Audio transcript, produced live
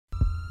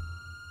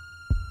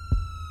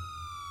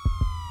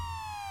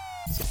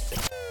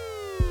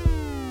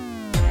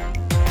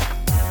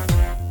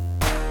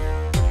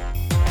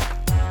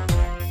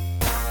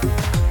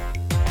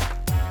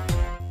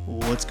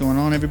What's going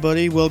on,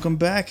 everybody? Welcome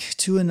back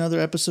to another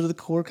episode of the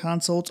Core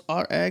Consults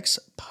RX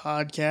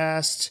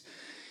podcast.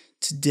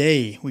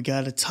 Today, we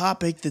got a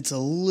topic that's a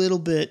little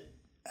bit,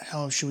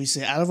 how should we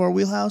say, out of our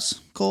wheelhouse,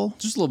 Cole?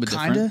 Just a little bit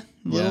Kinda, different.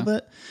 a little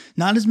bit.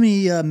 Not as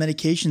many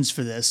medications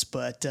for this,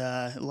 but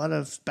a lot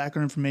of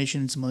background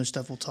information and some other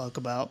stuff we'll talk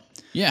about.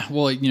 Yeah,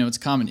 well, it's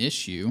a common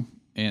issue,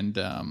 and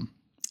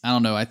I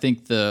don't know. I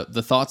think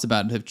the thoughts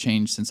about it have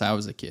changed since I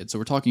was a kid. So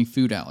we're talking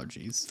food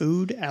allergies.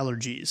 Food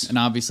allergies. And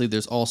obviously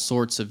there's all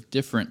sorts of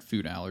different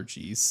food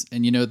allergies.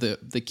 And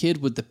the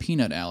kid with the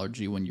peanut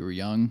allergy when you were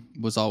young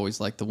was always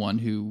like the one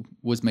who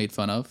was made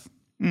fun of.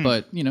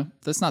 But,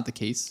 that's not the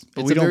case.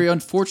 It's a very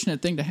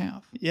unfortunate thing to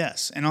have.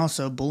 Yes, and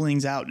also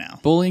bullying's out now.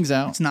 Bullying's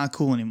out. It's not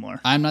cool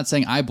anymore. I'm not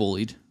saying I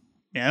bullied.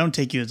 Yeah, I don't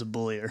take you as a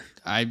bullier.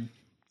 I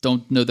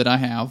don't know that I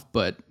have,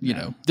 but,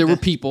 there were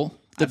people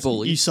that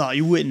bullied.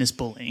 You witnessed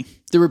bullying.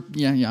 There were,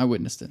 I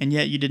witnessed it. And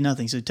yet you did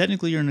nothing. So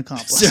technically you're an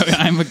accomplice. So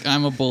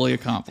I'm a bully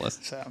accomplice.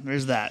 So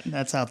there's that.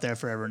 That's out there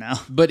forever now.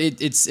 But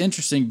it's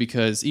interesting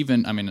because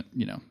even,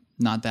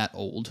 not that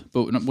old,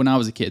 but when I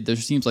was a kid, there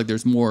seems like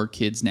there's more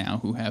kids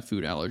now who have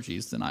food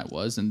allergies than I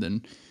was. And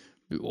then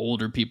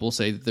older people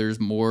say that there's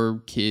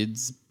more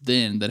kids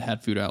then that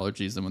had food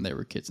allergies than when they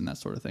were kids and that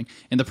sort of thing.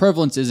 And the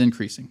prevalence is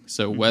increasing.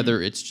 So whether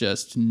it's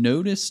just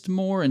noticed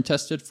more and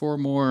tested for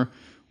more,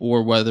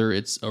 or whether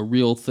it's a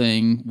real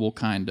thing, we'll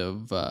kind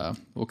of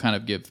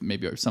give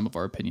maybe some of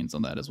our opinions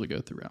on that as we go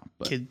throughout.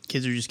 But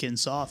kids are just getting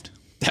soft.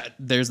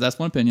 That's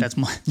one opinion.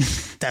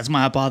 That's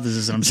my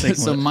hypothesis. And I'm sticking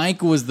so with it.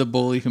 Mike was the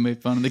bully who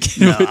made fun of the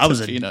kid. No, with I was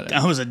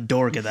the a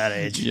dork at that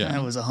age. Yeah.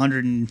 I was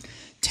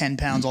 110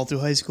 pounds all through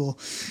high school.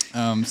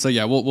 So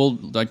yeah, we'll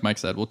like Mike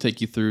said, we'll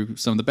take you through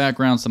some of the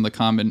background, some of the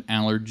common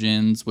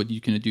allergens, what you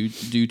can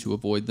do to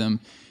avoid them,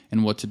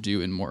 and what to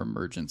do in more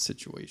emergent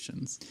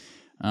situations.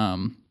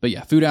 But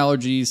yeah, food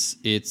allergies,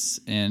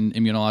 it's an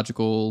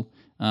immunological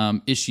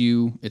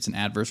issue. It's an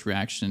adverse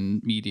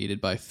reaction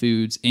mediated by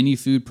foods. Any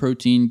food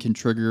protein can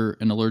trigger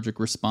an allergic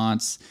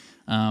response,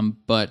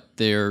 but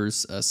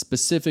there's a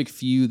specific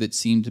few that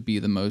seem to be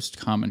the most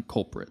common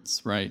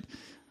culprits, right?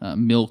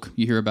 Milk,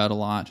 you hear about a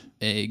lot,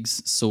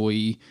 eggs,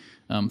 soy,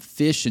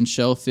 fish and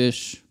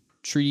shellfish,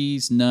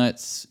 trees,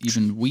 nuts,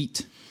 even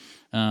wheat.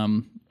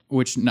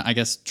 Which I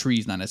guess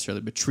trees not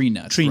necessarily, but tree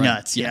nuts. Tree right?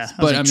 nuts, yes. yeah.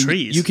 But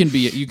trees.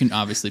 you can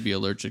obviously be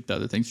allergic to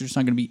other things. You're just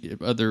not going to be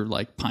other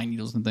like pine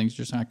needles and things.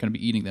 You're just not going to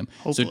be eating them.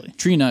 Hopefully. So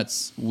tree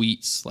nuts,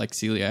 wheats like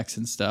celiacs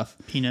and stuff.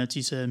 Peanuts,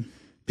 you said.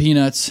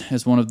 Peanuts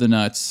is one of the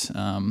nuts.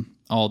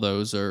 All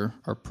those are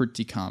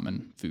pretty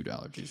common food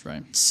allergies,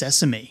 right?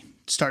 Sesame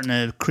starting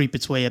to creep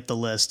its way up the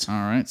list. All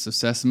right. So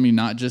sesame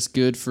not just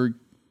good for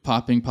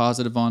popping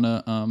positive on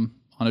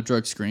a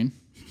drug screen.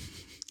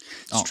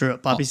 It's true.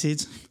 Poppy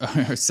seeds?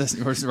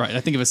 Right. I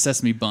think of a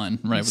sesame bun,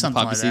 right, with Something the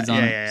poppy like seeds that. on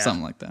Yeah, it. yeah, yeah.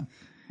 Something like that.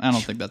 I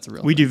don't think that's a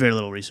real We thing. do very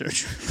little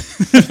research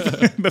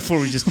before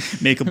we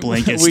just make a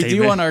blanket We statement.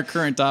 do on our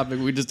current topic.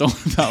 We just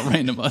don't about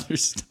random other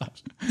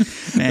stuff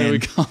that we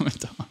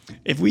comment on.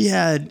 If we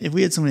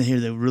had someone here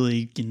that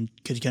really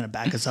could kind of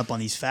back us up on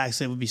these facts,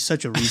 it would be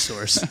such a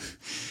resource.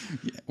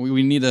 Yeah,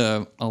 we need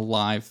a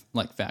live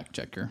fact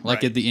checker.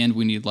 Right. At the end,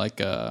 we need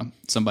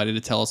somebody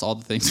to tell us all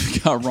the things we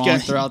got wrong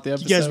throughout the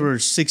episode. You guys were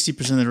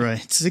 60% of the right.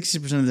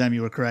 60% of the time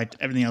you were correct.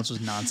 Everything else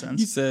was You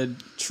nonsense. said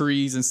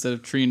trees instead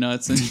of tree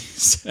nuts, and you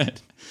said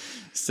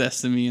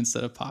sesame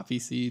instead of poppy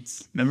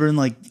seeds. Remember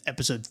in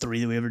episode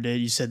 3 that we ever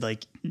did, you said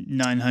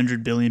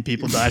 900 billion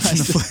people died from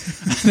the flu.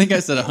 I think I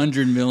said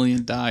 100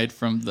 million died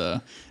from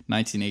the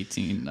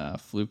 1918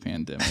 flu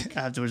pandemic.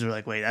 Afterwards, we're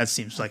like, wait, that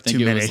seems like I think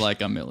too it many. was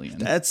like a million.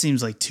 That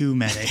seems like too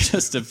many.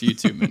 Just a few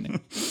too many.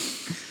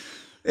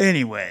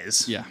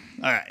 Anyways. Yeah.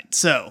 All right.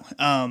 So,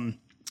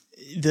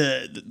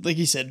 the like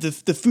you said,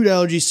 the food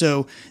allergy.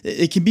 So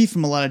it can be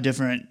from a lot of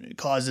different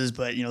causes,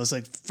 but it's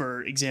like,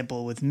 for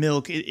example, with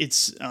milk,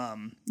 it's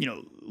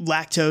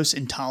lactose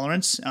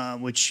intolerance,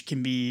 which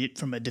can be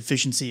from a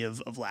deficiency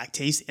of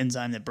lactase,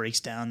 enzyme that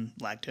breaks down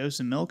lactose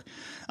in milk,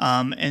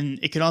 and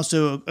it can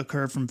also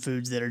occur from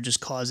foods that are just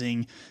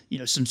causing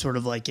some sort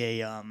of like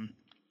a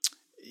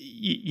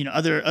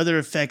other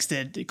effects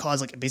that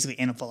cause basically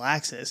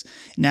anaphylaxis.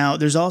 Now,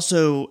 there's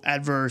also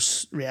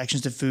adverse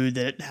reactions to food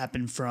that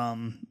happen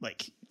from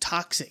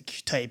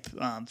toxic type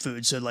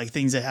food. So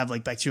things that have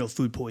bacterial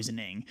food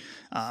poisoning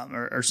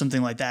or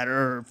something like that,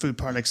 or food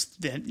products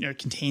that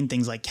contain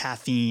things like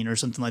caffeine or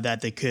something like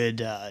that could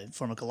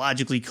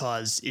pharmacologically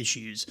cause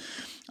issues.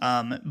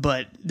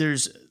 But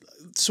there's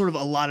sort of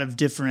a lot of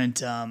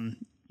different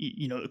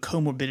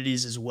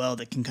comorbidities as well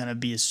that can kind of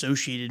be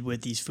associated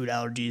with these food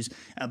allergies.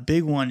 A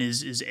big one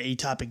is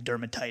atopic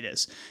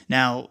dermatitis.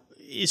 Now,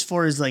 as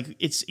far as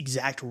its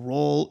exact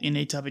role in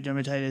atopic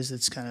dermatitis,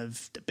 it's kind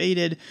of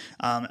debated.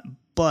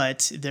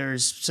 But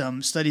there's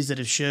some studies that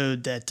have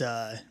showed that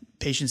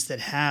patients that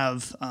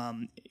have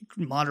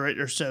moderate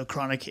or so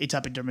chronic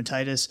atopic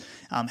dermatitis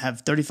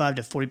have 35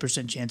 to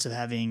 40% chance of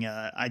having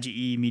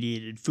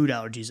IgE-mediated food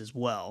allergies as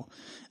well.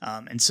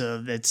 And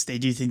so they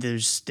do think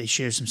they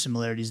share some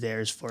similarities there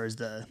as far as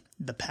the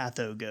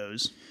patho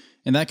goes.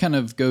 And that kind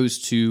of goes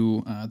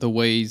to the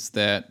ways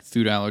that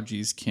food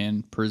allergies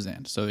can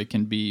present. So it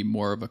can be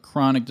more of a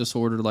chronic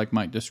disorder, like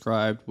Mike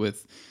described,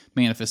 with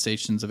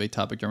manifestations of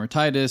atopic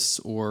dermatitis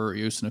or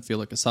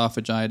eosinophilic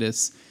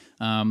esophagitis.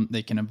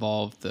 They can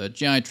involve the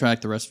GI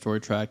tract, the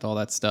respiratory tract, all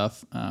that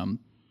stuff.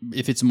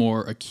 If it's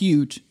more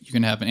acute, you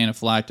can have an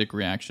anaphylactic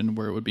reaction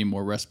where it would be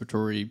more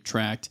respiratory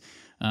tract,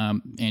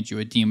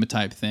 angioedema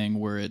type thing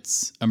where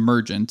it's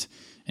emergent,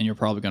 and you're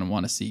probably going to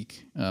want to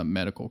seek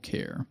medical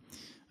care.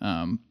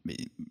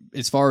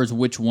 As far as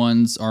which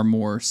ones are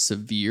more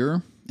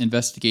severe,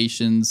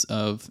 investigations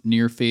of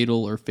near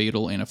fatal or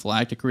fatal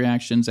anaphylactic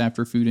reactions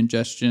after food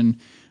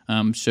ingestion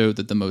show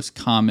that the most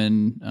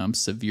common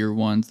severe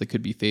ones that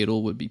could be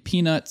fatal would be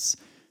peanuts,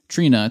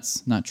 tree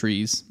nuts, not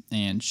trees,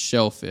 and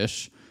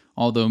shellfish.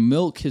 Although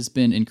milk has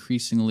been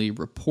increasingly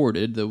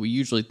reported, though we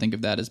usually think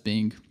of that as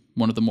being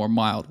one of the more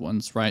mild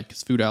ones, right?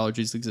 Because food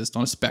allergies exist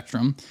on a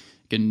spectrum.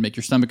 It can make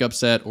your stomach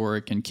upset or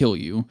it can kill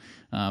you.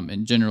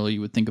 And generally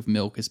you would think of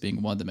milk as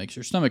being one that makes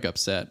your stomach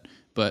upset,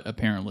 but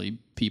apparently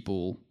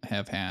people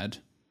have had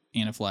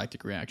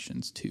anaphylactic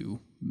reactions to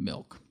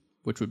milk,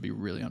 which would be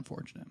really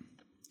unfortunate.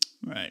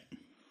 Right.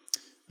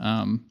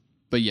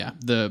 But yeah,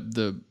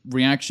 the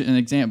reaction, an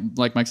example,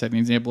 like Mike said, an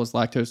example is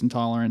lactose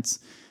intolerance.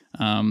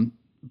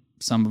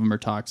 Some of them are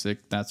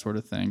toxic, that sort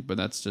of thing, but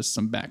that's just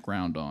some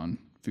background on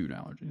food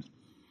allergies.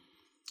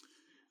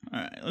 All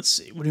right, let's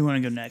see. What do you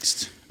want to go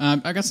next?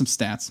 I got some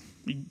stats.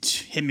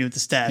 Hit me with the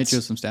stats. Hit you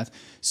with some stats.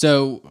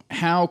 So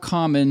how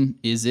common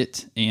is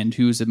it, and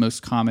who is it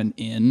most common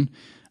in?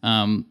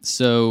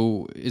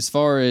 So as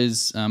far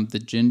as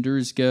the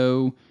genders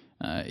go,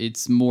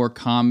 it's more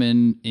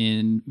common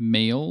in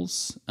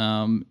males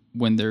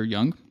when they're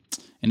young,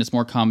 and it's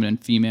more common in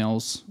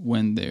females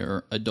when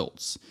they're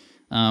adults.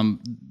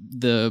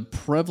 The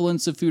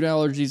prevalence of food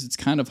allergies, it's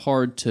kind of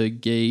hard to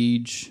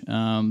gauge.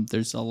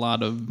 There's a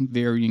lot of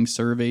varying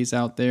surveys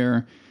out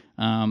there.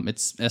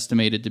 It's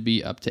estimated to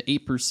be up to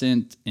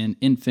 8% in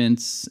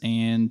infants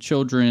and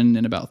children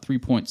and about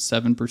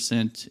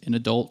 3.7% in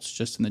adults,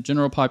 just in the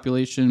general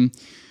population.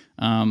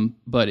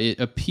 But it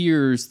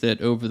appears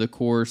that over the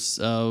course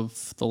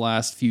of the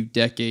last few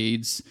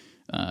decades,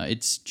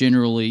 it's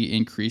generally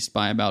increased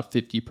by about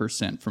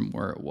 50% from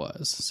where it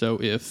was. So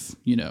if,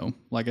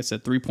 like I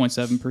said,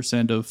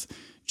 3.7% of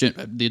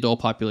the adult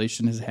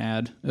population has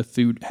a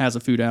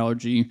food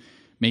allergy,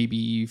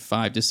 maybe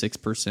 5 to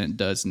 6%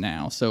 does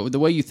now. So the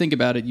way you think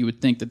about it, you would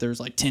think that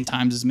there's like 10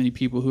 times as many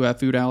people who have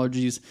food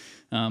allergies.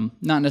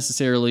 Not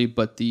necessarily,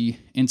 but the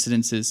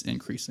incidence is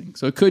increasing.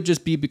 So it could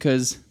just be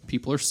because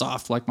people are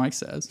soft, like Mike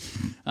says.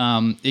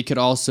 It could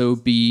also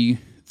be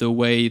the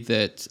way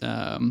that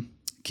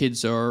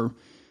kids are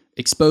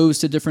exposed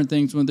to different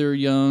things when they're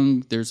young.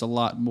 There's a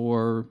lot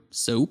more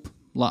soap,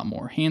 a lot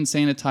more hand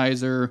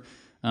sanitizer,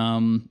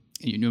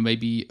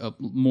 maybe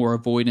more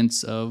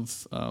avoidance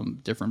of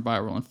different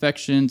viral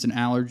infections and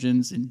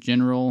allergens in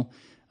general.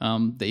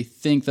 They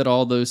think that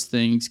all those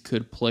things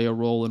could play a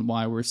role in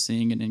why we're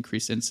seeing an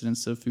increased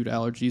incidence of food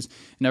allergies.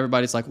 And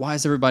everybody's like, why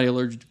is everybody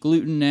allergic to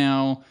gluten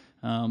now?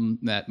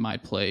 That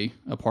might play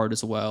a part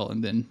as well.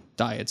 And then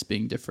diets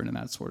being different and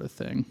that sort of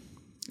thing.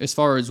 As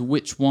far as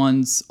which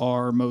ones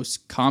are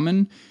most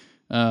common,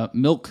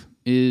 milk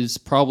is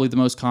probably the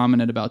most common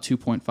at about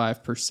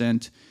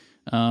 2.5%.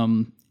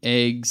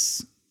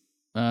 Eggs,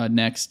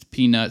 next,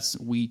 peanuts,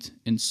 wheat,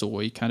 and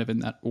soy, kind of in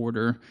that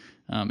order,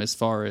 as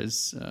far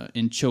as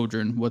in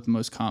children, what the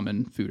most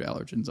common food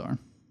allergens are.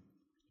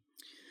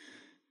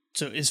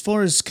 So as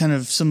far as kind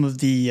of some of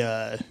the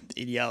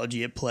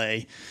etiology at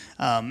play,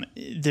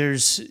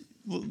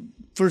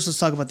 first, let's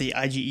talk about the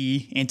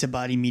IgE,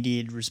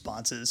 antibody-mediated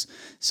responses.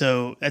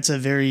 So that's a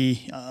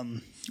very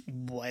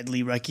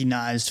widely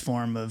recognized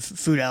form of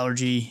food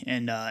allergy,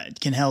 and it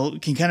can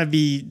kind of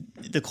be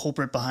the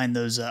culprit behind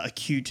those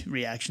acute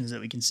reactions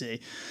that we can see.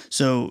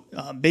 So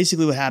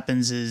basically, what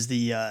happens is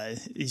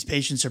these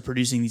patients are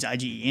producing these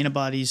IgE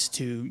antibodies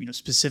to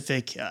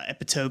specific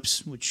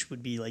epitopes, which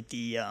would be like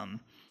the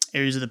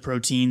areas of the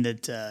protein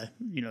that the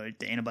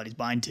antibodies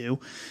bind to,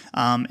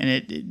 and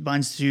it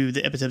binds to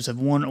the epitopes of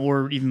one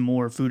or even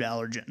more food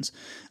allergens.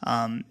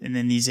 And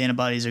then these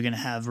antibodies are going to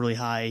have really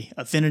high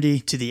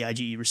affinity to the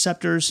IgE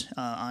receptors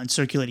on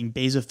circulating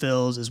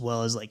basophils as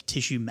well as like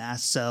tissue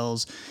mast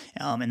cells,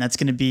 and that's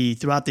going to be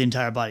throughout the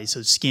entire body,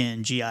 so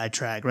skin, GI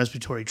tract,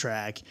 respiratory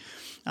tract.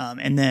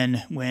 And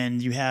then when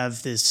you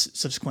have this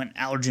subsequent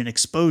allergen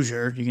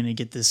exposure, you're going to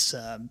get this,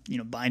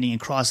 binding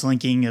and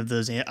cross-linking of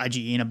those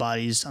IgE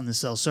antibodies on the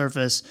cell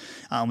surface,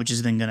 which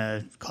is then going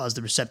to cause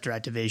the receptor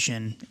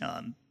activation,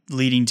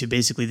 leading to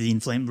basically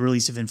the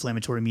release of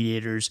inflammatory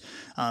mediators,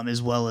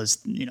 as well as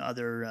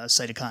other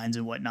cytokines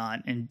and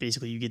whatnot. And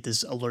basically, you get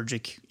this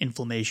allergic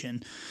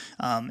inflammation.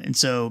 And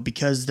so,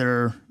 because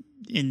they're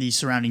in the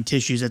surrounding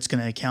tissues, that's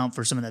going to account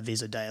for some of that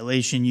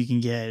vasodilation you can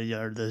get,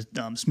 or the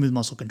smooth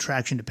muscle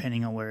contraction,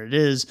 depending on where it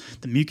is,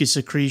 the mucus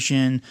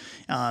secretion,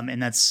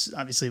 and that's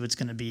obviously what's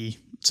going to be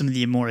some of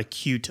the more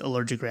acute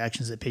allergic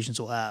reactions that patients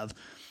will have.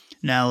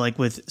 Now, like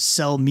with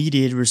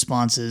cell-mediated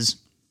responses,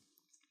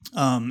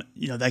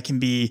 That can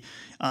be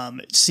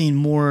seen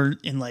more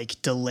in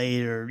like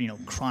delayed or,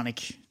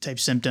 chronic type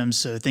symptoms.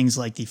 So things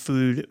like the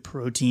food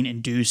protein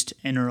induced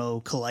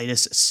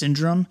enterocolitis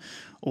syndrome,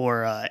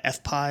 or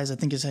FPIES, I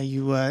think is how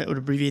you would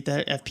abbreviate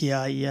that,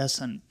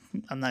 FPIES. And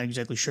I'm not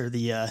exactly sure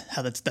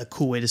how that's the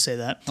cool way to say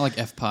that. I like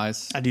F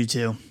pies. I do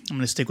too. I'm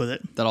going to stick with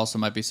it. That also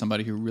might be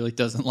somebody who really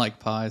doesn't like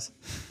pies.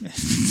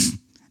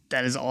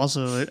 That is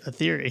also a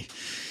theory.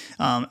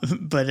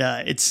 But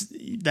that's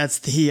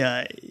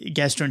the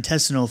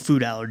gastrointestinal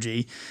food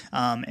allergy,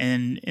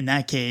 and in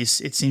that case,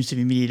 it seems to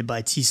be mediated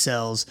by T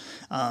cells,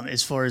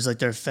 as far as like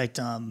their effect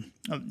on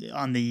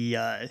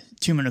the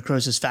tumor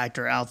necrosis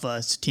factor alpha,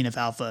 TNF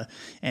alpha,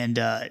 and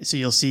so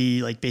you'll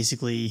see like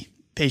basically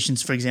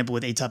patients, for example,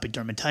 with atopic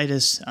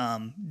dermatitis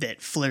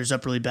that flares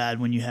up really bad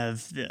when you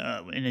have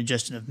an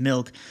ingestion of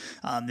milk.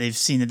 They've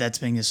seen that that's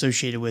being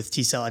associated with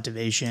T cell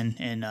activation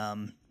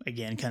and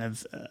again, kind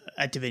of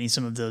activating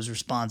some of those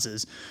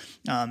responses.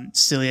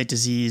 Celiac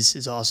disease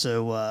is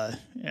also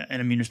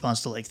an immune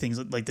response to like things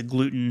like the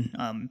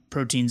gluten,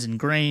 proteins, and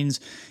grains,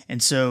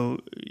 and so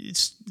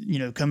it's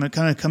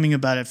coming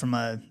about it from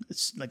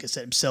like I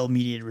said, cell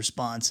mediated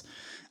response.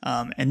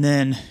 And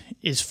then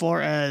as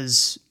far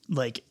as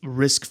like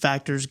risk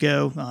factors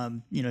go,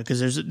 because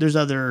there's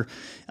other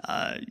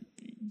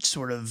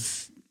sort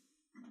of,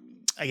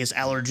 I guess,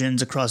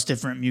 allergens across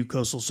different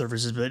mucosal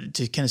surfaces, but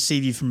to kind of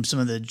save you from some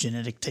of the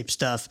genetic type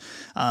stuff,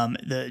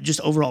 the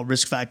just overall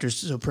risk factors.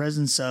 So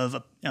presence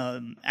of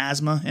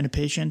asthma in a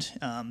patient,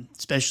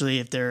 especially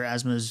if their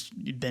asthma has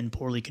been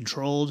poorly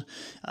controlled,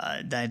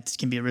 that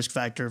can be a risk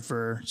factor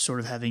for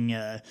sort of having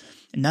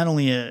not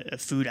only a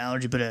food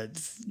allergy, but a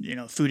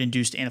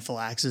food-induced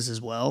anaphylaxis as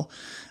well.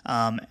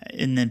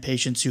 And then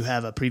patients who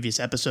have a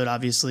previous episode,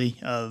 obviously,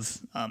 of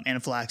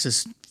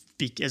anaphylaxis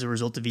as a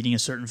result of eating a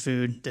certain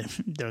food,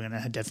 they're going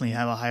to definitely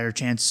have a higher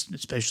chance,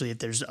 especially if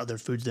there's other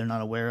foods they're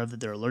not aware of that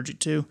they're allergic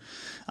to.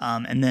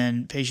 And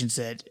then patients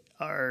that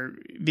are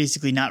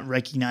basically not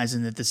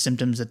recognizing that the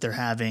symptoms that they're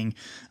having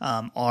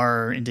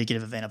are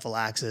indicative of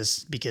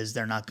anaphylaxis because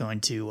they're not going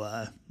to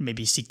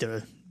maybe seek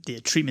the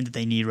treatment that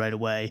they need right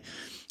away.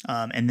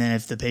 And then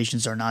if the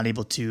patients are not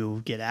able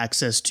to get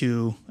access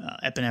to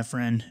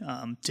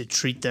epinephrine to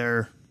treat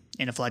their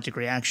anaphylactic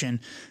reaction,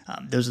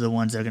 those are the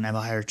ones that are going to have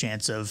a higher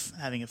chance of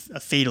having a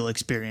fatal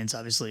experience,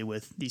 obviously,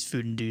 with these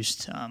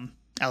food-induced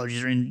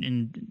allergies or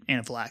in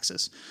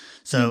anaphylaxis.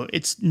 So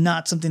it's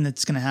not something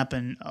that's going to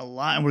happen a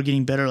lot, and we're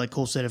getting better, like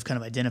Cole said, of kind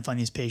of identifying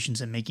these patients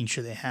and making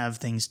sure they have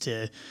things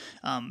to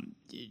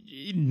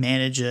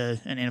manage an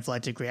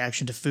anaphylactic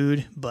reaction to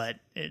food, but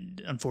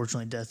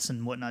unfortunately deaths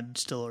and whatnot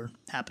still are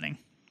happening.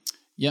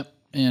 Yep,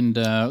 and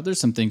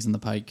there's some things in the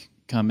pike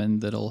coming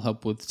that'll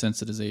help with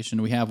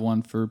sensitization. We have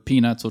one for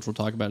peanuts, which we'll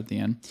talk about at the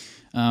end.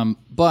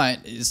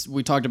 But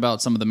we talked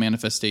about some of the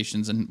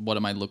manifestations and what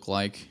it might look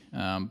like.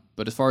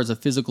 But as far as a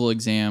physical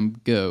exam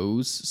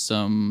goes,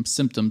 some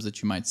symptoms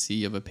that you might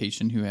see of a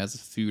patient who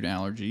has food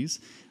allergies.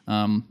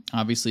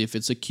 Obviously, if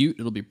it's acute,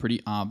 it'll be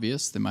pretty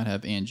obvious. They might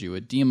have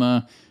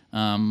angioedema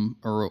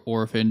or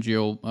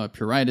oropharyngeal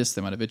pruritus.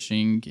 They might have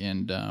itching,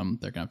 and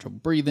they're going to have trouble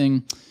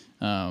breathing,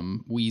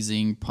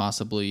 wheezing,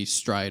 possibly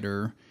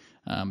stridor.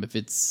 If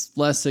it's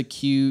less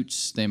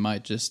acute, they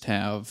might just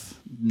have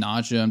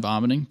nausea and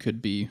vomiting.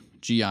 Could be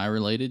GI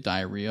related,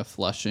 diarrhea,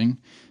 flushing,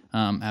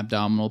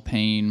 abdominal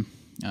pain.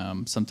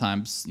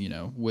 Sometimes,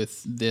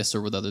 with this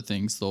or with other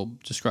things, they'll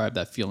describe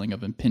that feeling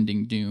of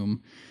impending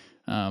doom.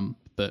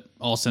 But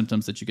all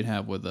symptoms that you could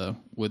have with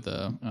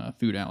a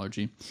food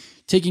allergy.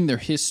 Taking their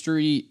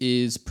history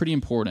is pretty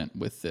important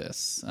with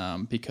this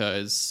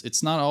because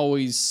it's not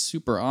always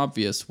super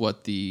obvious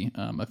what the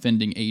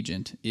offending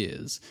agent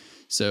is.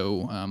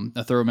 So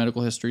a thorough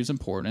medical history is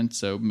important.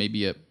 So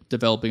maybe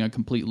developing a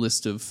complete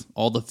list of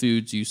all the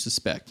foods you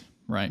suspect,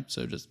 right?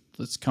 So just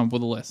let's come up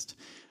with a list.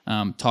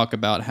 Talk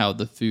about how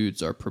the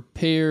foods are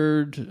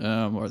prepared.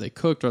 Are they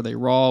cooked? Are they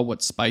raw?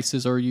 What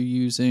spices are you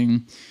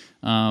using?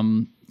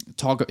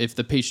 Talk if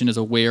the patient is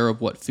aware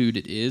of what food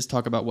it is.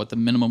 Talk about what the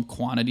minimum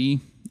quantity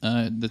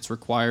that's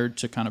required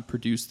to kind of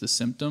produce the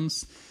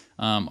symptoms.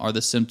 Are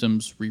the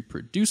symptoms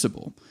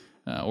reproducible?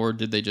 Or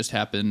did they just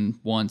happen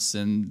once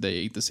and they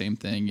ate the same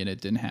thing and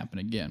it didn't happen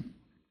again?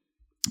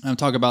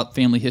 Talk about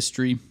family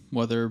history,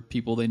 whether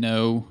people they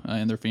know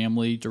in their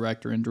family,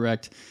 direct or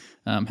indirect,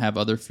 have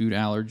other food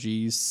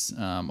allergies.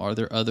 Are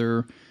there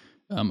other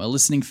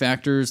eliciting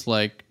factors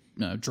like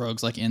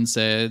drugs like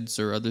NSAIDs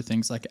or other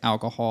things like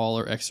alcohol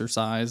or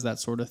exercise, that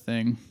sort of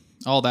thing?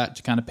 All that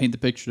to kind of paint the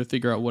picture to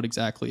figure out what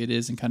exactly it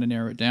is and kind of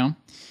narrow it down.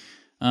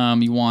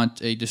 You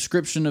want a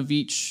description of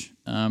each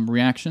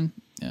reaction.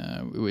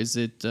 Is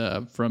it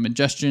from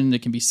ingestion?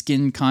 It can be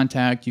skin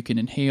contact. You can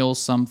inhale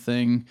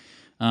something.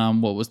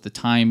 What was the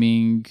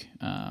timing?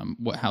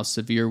 How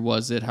severe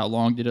was it? How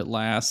long did it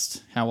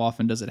last? How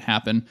often does it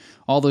happen?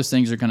 All those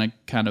things are going to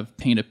kind of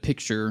paint a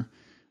picture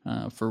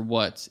for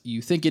what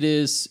you think it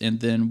is, and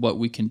then what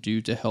we can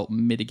do to help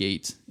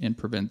mitigate and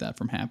prevent that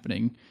from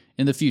happening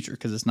in the future.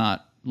 Because it's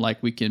not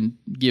like we can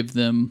give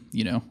them,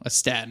 a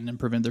statin and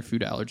prevent their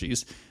food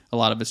allergies. A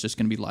lot of it's just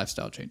going to be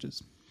lifestyle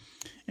changes.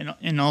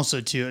 And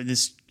also too,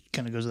 this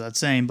kind of goes without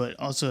saying, but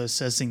also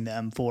assessing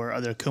them for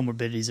other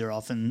comorbidities that are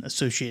often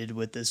associated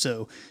with this.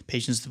 So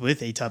patients with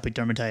atopic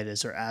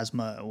dermatitis or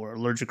asthma or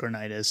allergic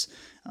rhinitis,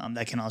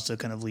 that can also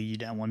kind of lead you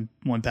down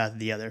one path or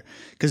the other.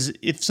 Because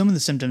if some of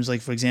the symptoms,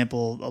 like for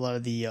example, a lot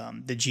of the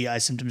GI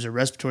symptoms or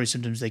respiratory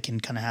symptoms, they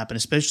can kind of happen,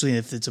 especially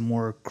if it's a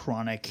more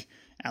chronic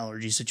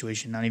allergy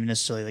situation, not even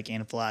necessarily like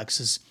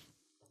anaphylaxis.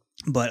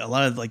 But a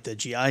lot of like the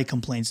GI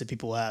complaints that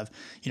people have,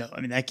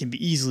 that can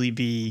easily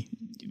be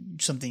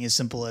something as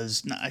simple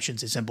as, I shouldn't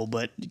say simple,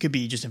 but it could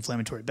be just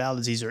inflammatory bowel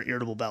disease or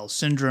irritable bowel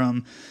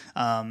syndrome.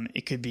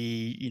 It could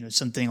be,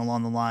 something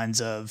along the lines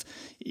of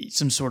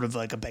some sort of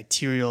like a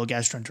bacterial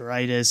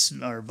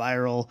gastroenteritis or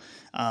viral.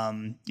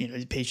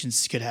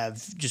 Patients could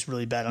have just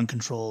really bad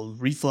uncontrolled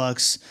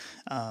reflux.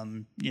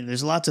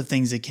 There's lots of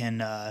things that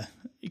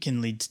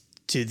can lead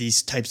to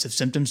these types of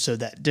symptoms, so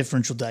that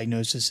differential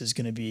diagnosis is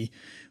going to be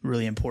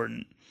really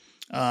important.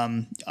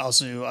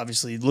 Also,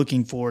 obviously,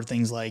 looking for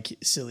things like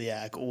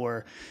celiac,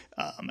 or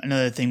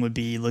another thing would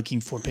be looking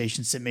for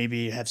patients that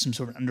maybe have some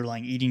sort of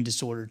underlying eating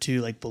disorder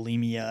too, like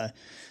bulimia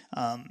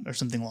or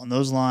something along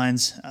those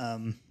lines.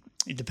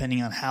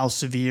 Depending on how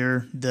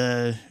severe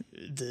the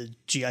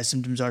GI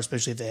symptoms are,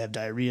 especially if they have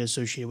diarrhea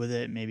associated with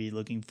it, maybe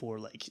looking for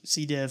like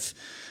C. diff.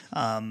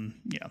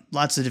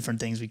 Lots of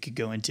different things we could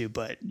go into,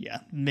 but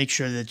yeah, make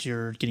sure that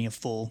you're getting a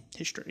full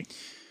history.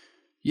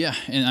 Yeah,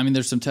 and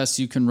there's some tests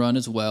you can run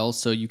as well.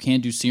 So you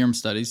can do serum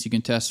studies. You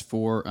can test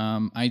for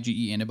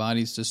IgE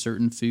antibodies to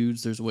certain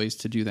foods. There's ways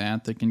to do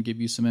that can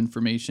give you some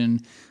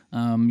information.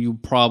 You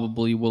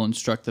probably will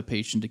instruct the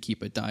patient to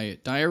keep a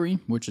diet diary,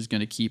 which is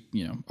going to keep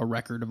a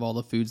record of all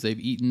the foods they've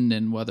eaten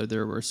and whether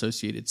there were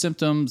associated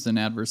symptoms and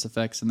adverse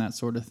effects and that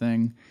sort of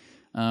thing.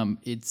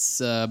 It's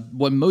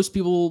what most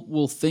people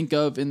will think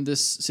of in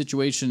this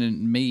situation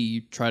and may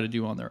try to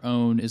do on their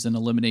own is an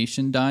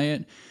elimination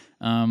diet.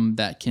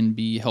 That can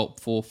be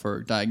helpful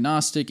for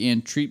diagnostic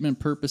and treatment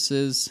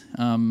purposes.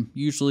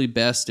 Usually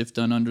best if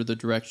done under the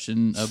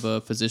direction of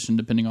a physician,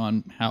 depending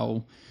on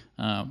how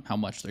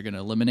much they're going to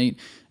eliminate.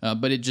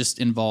 But it just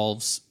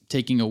involves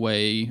taking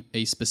away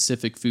a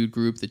specific food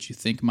group that you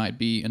think might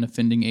be an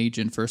offending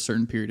agent for a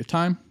certain period of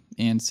time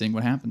and seeing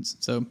what happens.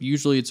 So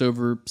usually it's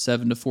over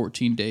 7 to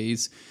 14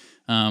 days.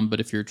 But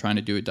if you're trying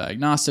to do it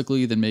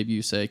diagnostically, then maybe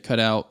you say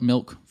cut out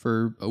milk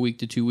for a week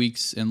to 2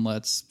 weeks and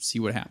let's see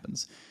what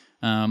happens.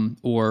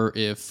 Or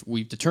if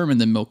we've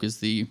determined that milk is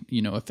the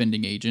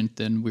offending agent,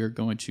 then we're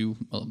going to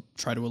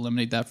try to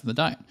eliminate that from the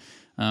diet.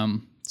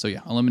 So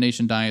yeah,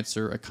 elimination diets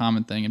are a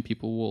common thing, and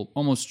people will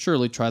almost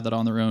surely try that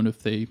on their own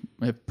if they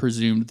have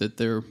presumed that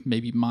their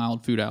maybe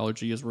mild food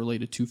allergy is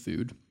related to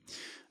food.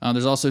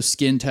 There's also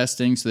skin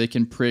testing, so they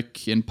can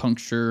prick and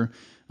puncture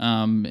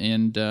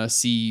and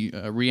see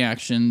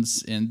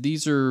reactions, and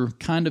these are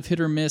kind of hit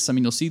or miss.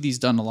 You'll see these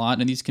done a lot,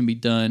 and these can be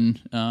done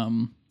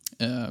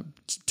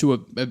to a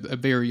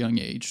very young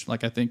age.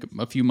 Like I think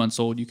a few months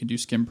old, you can do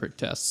skin prick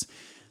tests.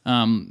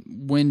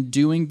 When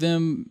doing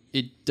them,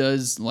 it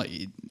does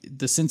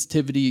the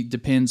sensitivity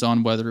depends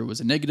on whether it was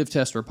a negative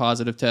test or a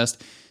positive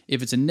test.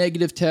 If it's a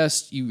negative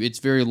test, it's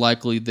very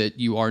likely that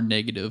you are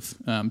negative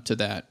to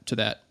that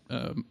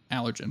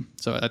allergen.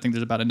 So I think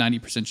there's about a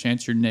 90%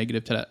 chance you're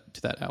negative to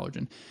that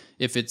allergen.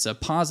 If it's a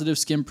positive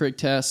skin prick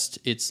test,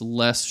 it's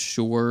less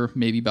sure,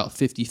 maybe about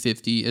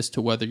 50-50 as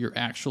to whether you're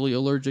actually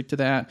allergic to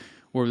that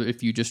or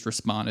if you just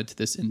responded to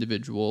this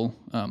individual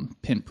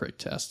pinprick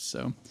test.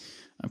 So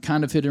I'm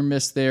kind of hit or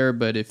miss there,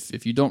 but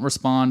if you don't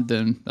respond,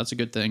 then that's a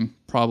good thing.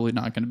 Probably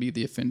not going to be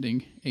the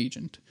offending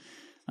agent.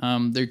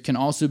 There can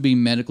also be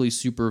medically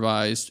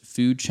supervised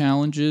food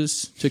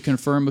challenges to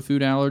confirm a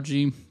food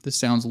allergy. This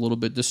sounds a little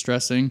bit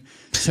distressing.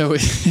 So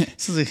it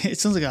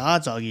sounds like a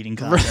hot dog eating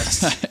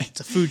contest. Right.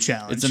 It's a food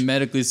challenge. It's a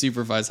medically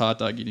supervised hot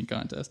dog eating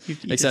contest.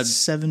 Except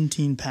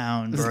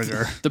 17-pound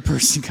burger. The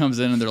person comes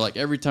in and they're like,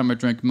 every time I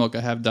drink milk,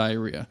 I have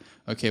diarrhea.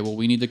 Okay, well,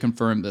 we need to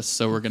confirm this.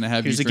 So we're going to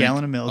have Here's you drink a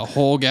gallon of milk. A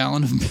whole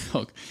gallon of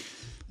milk.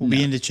 We'll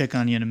be in to check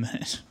on you in a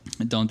minute.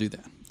 Don't do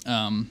that.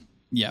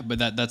 Yeah, but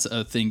that's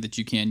a thing that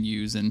you can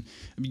use, and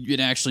it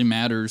actually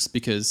matters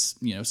because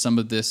some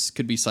of this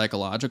could be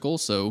psychological.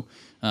 So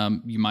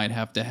you might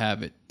have to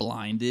have it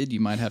blinded. You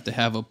might have to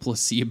have a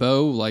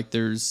placebo. Like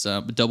there's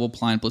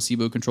double-blind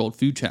placebo-controlled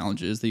food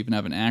challenges. They even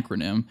have an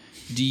acronym,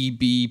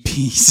 DBPCFC.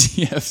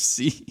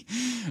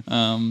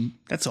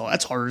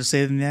 That's harder to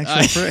say than the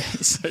actual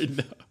phrase. I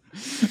know.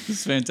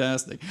 It's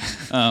fantastic.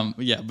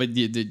 Yeah, but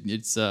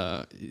it's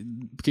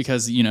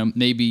because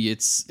maybe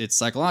it's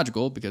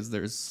psychological because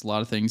there's a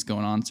lot of things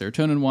going on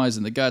serotonin wise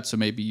in the gut. So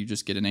maybe you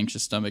just get an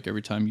anxious stomach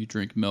every time you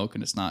drink milk,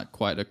 and it's not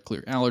quite a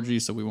clear allergy.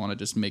 So we want to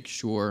just make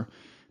sure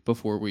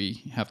before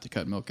we have to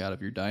cut milk out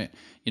of your diet.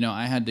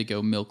 I had to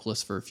go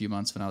milkless for a few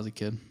months when I was a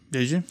kid.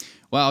 Did you?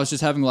 Well, I was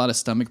just having a lot of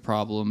stomach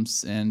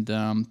problems, and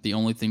the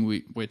only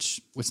thing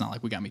which it's not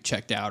like we got me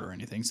checked out or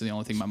anything. So the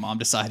only thing my mom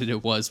decided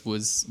it was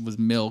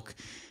milk.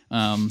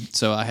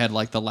 So I had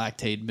like the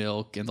lactate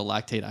milk and the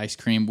lactate ice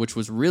cream, which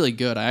was really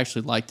good. I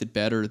actually liked it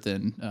better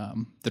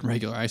than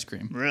regular ice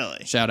cream.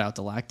 Really? Shout out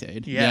to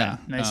Lactaid. Yeah,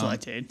 nice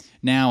Lactaid.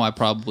 Now I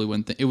probably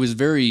wouldn't. It was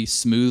very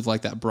smooth,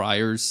 like that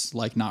Breyers,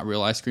 like not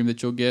real ice cream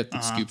that you'll get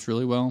that scoops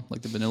really well,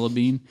 like the vanilla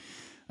bean.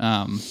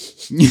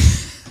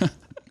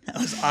 That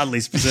was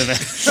oddly specific.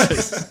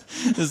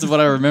 This is what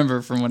I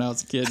remember from when I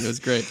was a kid. It was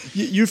great.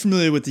 You're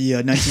familiar with the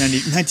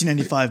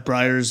 1995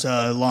 Breyers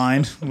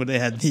line where they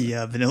had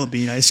the vanilla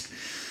bean ice cream.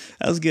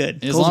 That was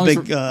good. As Cole's long a as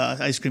big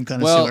ice cream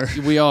connoisseur.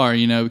 Well, we are,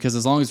 because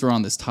as long as we're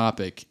on this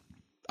topic,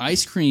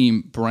 ice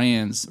cream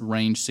brands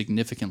range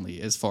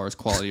significantly as far as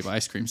quality of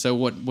ice cream. So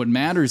what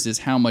matters is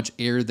how much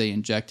air they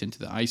inject into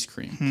the ice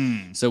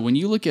cream. So when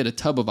you look at a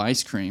tub of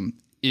ice cream,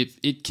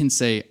 it can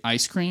say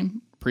ice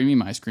cream,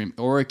 premium ice cream,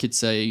 or it could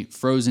say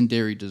frozen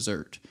dairy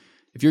dessert.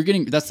 If you're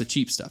getting, that's the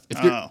cheap stuff.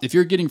 If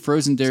you're getting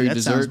frozen dairy that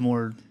dessert, sounds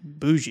more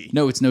bougie.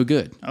 no, it's no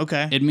good.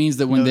 Okay. It means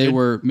that when they Noted.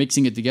 were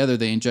mixing it together,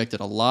 they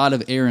injected a lot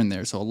of air in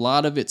there, so a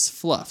lot of it's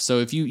fluff. So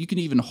if you can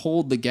even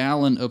hold the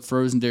gallon of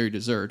frozen dairy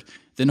dessert,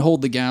 then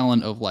hold the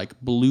gallon of like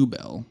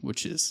Bluebell,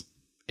 which is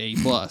A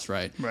plus,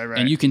 right? Right.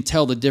 And you can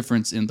tell the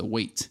difference in the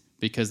weight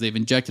because they've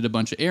injected a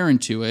bunch of air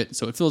into it,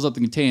 so it fills up the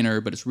container,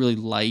 but it's really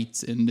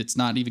light and it's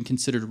not even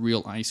considered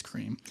real ice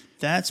cream.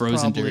 That's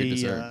frozen dairy probably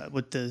dessert.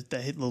 with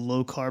the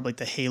low carb, like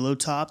the Halo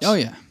tops. Oh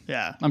yeah,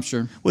 Yeah. I'm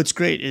sure. What's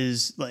great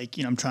is like,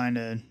 I'm trying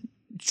to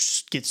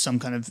just get some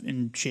kind of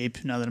in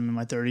shape now that I'm in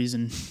my 30s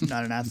and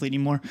not an athlete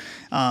anymore.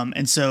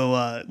 And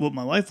so what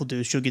my wife will do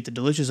is she'll get the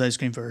delicious ice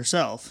cream for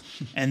herself.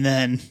 And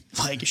then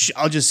like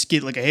I'll just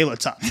get like a Halo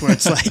top where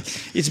it's like,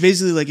 it's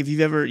basically like if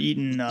you've ever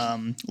eaten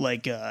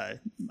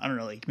I don't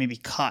know, like maybe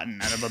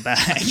cotton out of a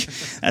bag.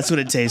 That's what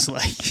it tastes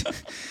like.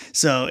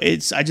 So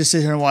I just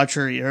sit here and watch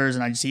her eat hers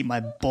and I just eat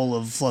my bowl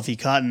of fluffy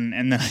cotton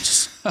and then I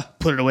just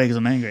put it away because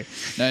I'm angry.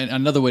 Now,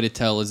 another way to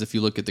tell is if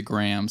you look at the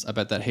grams. I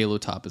bet that Halo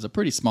top is a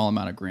pretty small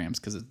amount of grams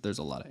because there's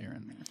a lot of air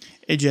in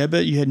there. AJ, I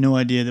bet you had no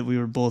idea that we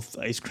were both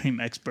ice cream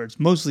experts,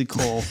 mostly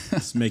Cole.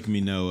 It's making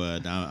me know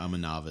I'm a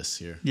novice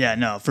here. Yeah,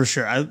 no, for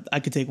sure. I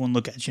could take one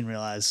look at you and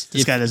realize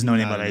this guy doesn't know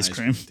anything about ice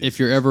cream. If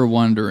you're ever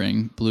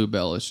wondering,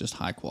 Bluebell is just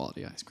high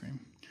quality ice cream.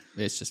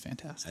 It's just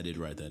fantastic. I did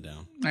write that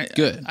down.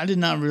 Good. I did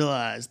not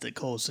realize that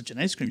Cole is such an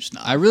ice cream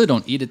snob. I really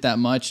don't eat it that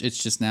much.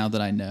 It's just now that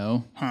I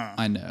know. Huh.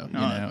 I know, No,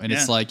 and yeah.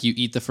 it's like you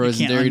eat the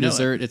frozen can't dairy unknow it.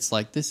 dessert. It's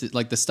like this is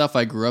like the stuff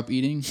I grew up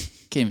eating.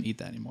 Can't even eat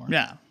that anymore.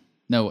 Yeah,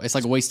 No, it's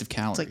like a waste of it's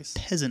calories.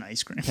 like peasant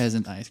ice cream.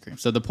 Peasant ice cream.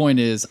 So the point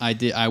is, I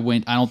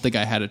don't think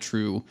I had a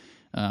true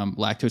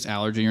lactose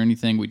allergy or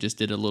anything. We just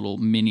did a little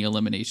mini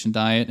elimination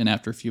diet, and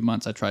after a few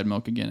months, I tried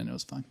milk again, and it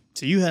was fine.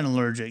 So you had an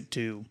allergic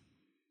to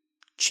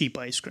cheap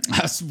ice cream.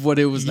 That's what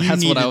it was. You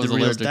That's what I needed was the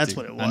real- allergic to. that's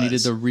what it I needed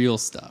was. the real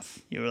stuff.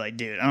 You were like,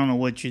 dude, I don't know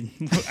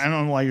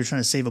why you're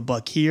trying to save a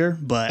buck here,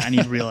 but I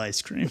need real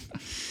ice cream.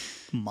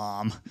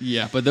 Mom.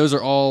 Yeah, but those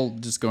are all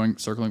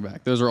circling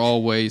back. Those are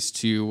all ways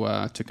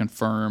to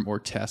confirm or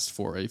test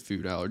for a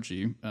food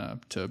allergy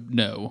to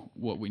know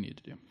what we need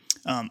to do.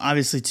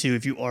 Obviously, too,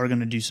 if you are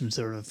going to do some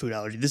sort of a food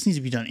allergy, this needs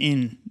to be done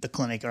in the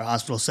clinic or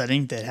hospital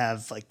setting that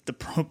have like the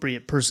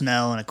appropriate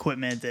personnel and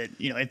equipment that,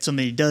 if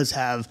somebody does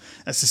have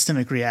a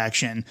systemic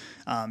reaction,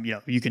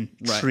 you can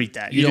treat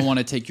that. You don't want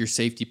to take your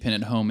safety pin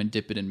at home and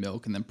dip it in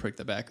milk and then prick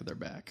the back of their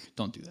back.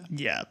 Don't do that.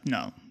 Yeah,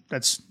 no,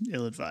 that's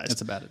ill-advised.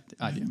 That's a bad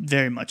idea.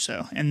 Very much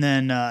so. And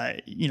then,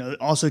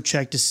 also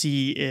check to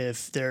see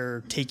if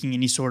they're taking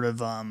any sort of,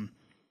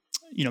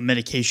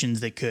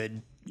 medications that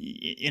could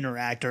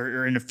interact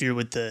or interfere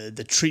with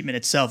the treatment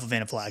itself of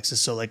anaphylaxis.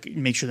 So like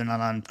make sure they're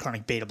not on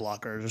chronic beta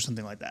blockers or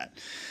something like that.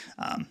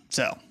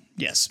 So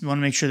yes, we want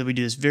to make sure that we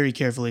do this very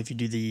carefully if you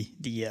do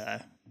the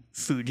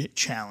food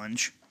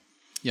challenge.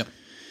 Yep.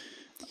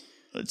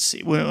 Let's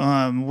see. What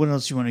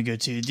else do you want to go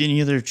to?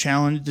 Any other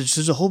challenge?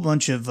 There's a whole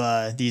bunch of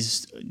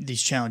these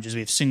challenges.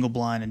 We have single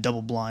blind and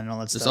double blind and all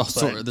that stuff.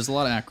 There's a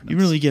lot of acronyms. You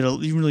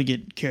really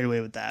get carried away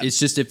with that. It's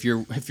just if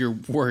you're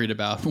worried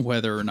about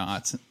whether or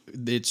not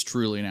it's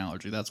truly an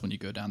allergy, that's when you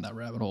go down that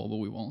rabbit hole. But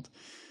we won't.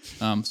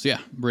 So yeah,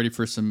 ready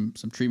for some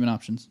treatment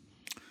options.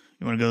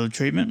 You want to go to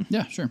treatment?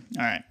 Yeah, sure.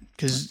 All right.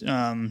 Because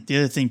the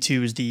other thing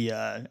too is the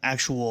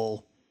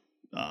actual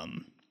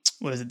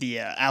what is it? The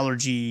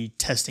allergy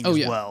testing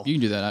as well. You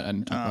can do that. I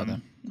didn't talk about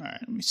that. All right.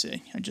 Let me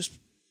see. I just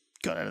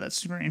got out of that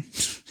screen.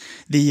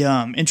 The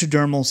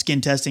intradermal skin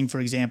testing, for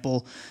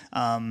example,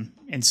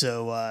 and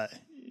so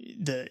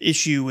the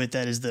issue with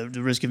that is the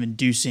risk of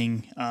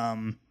inducing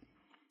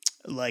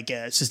like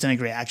a systemic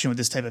reaction with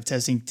this type of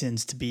testing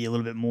tends to be a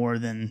little bit more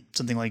than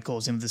something like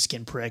goes in with the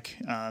skin prick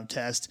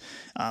test.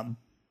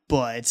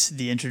 But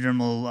the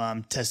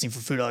intradermal testing for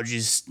food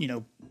allergies,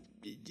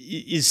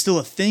 is still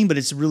a thing, but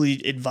it's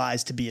really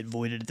advised to be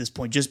avoided at this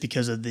point just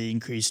because of the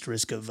increased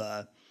risk of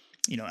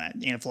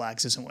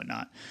anaphylaxis and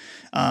whatnot.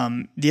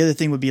 The other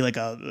thing would be like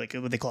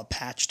what they call a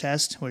patch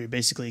test, where you're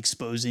basically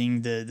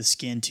exposing the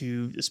skin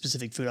to a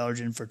specific food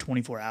allergen for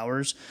 24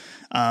 hours,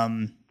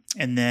 and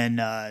then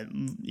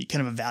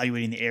kind of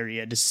evaluating the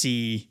area to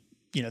see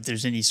if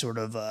there's any sort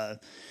of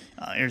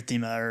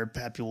erythema or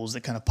papules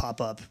that kind of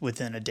pop up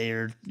within a day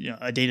or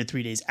a day to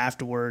 3 days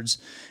afterwards.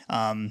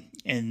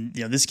 And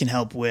this can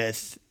help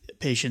with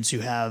patients who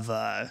have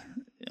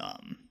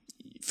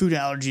food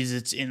allergies.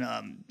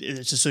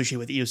 It's associated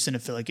with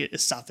eosinophilic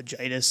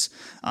esophagitis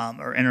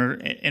or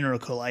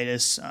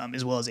enterocolitis,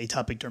 as well as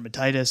atopic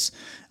dermatitis.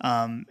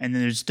 And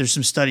then there's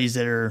some studies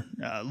that are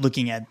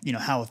looking at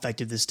how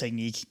effective this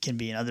technique can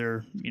be in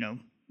other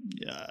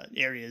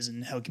areas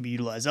and how it can be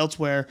utilized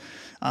elsewhere,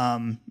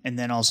 and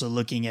then also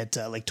looking at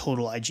like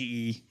total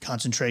IgE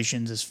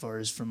concentrations as far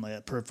as from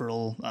a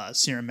peripheral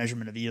serum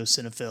measurement of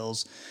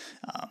eosinophils.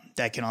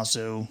 That can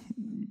also,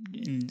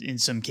 in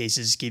some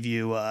cases, give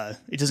you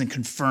it doesn't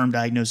confirm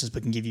diagnosis,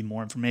 but can give you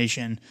more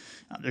information.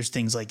 There's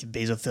things like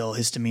basophil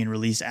histamine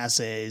release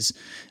assays,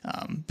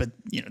 but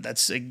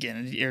that's again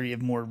an area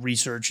of more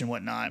research and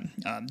whatnot.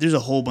 There's a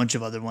whole bunch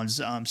of other ones,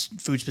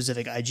 food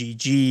specific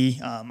IgG,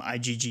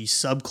 IgG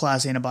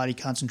subclass antibody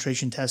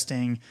concentration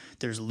testing.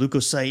 There's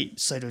leukocyte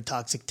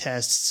cytotoxic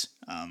tests,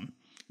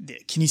 the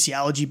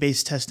kinesiology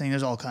based testing.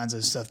 There's all kinds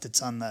of stuff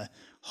that's on the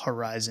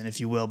horizon, if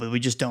you will, but we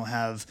just don't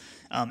have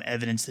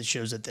evidence that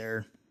shows that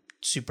they're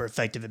super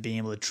effective at being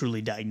able to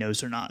truly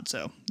diagnose or not.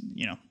 So,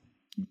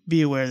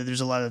 be aware that there's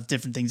a lot of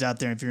different things out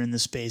there. If you're in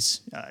this space,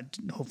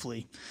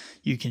 hopefully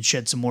you can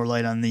shed some more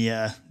light on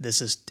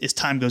this as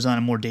time goes on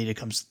and more data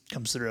comes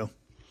through.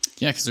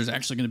 Yeah, because there's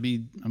actually going to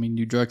be,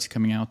 new drugs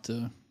coming out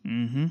to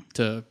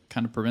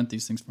kind of prevent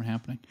these things from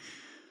happening.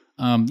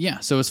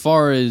 So as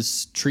far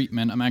as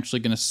treatment, I'm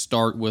actually going to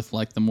start with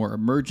like the more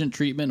emergent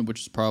treatment,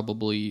 which is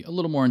probably a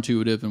little more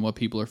intuitive and what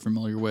people are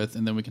familiar with,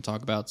 and then we can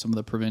talk about some of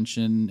the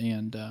prevention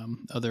and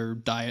other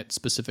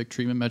diet-specific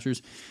treatment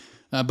measures.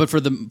 But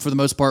for the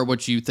most part,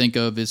 what you think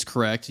of is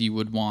correct. You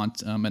would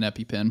want an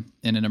EpiPen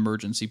and an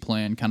emergency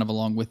plan kind of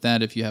along with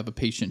that if you have a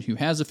patient who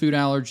has a food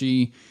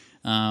allergy,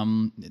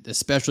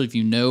 especially if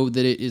you know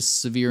that it is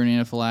severe and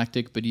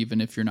anaphylactic. But even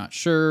if you're not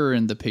sure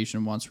and the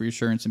patient wants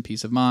reassurance and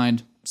peace of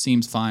mind,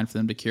 seems fine for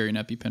them to carry an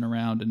EpiPen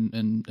around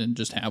and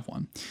just have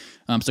one.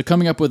 So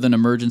coming up with an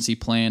emergency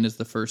plan is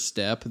the first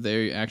step.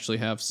 They actually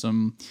have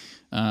some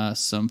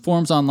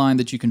forms online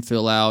that you can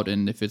fill out,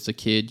 and if it's a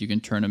kid, you can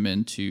turn them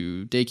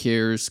into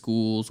daycares,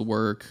 schools,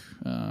 work,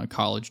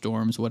 college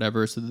dorms,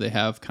 whatever, so that they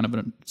have kind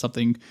of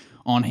something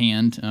on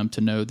hand to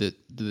know that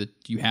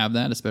you have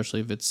that, especially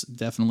if it's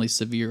definitely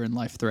severe and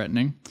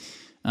life-threatening.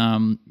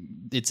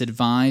 It's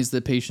advised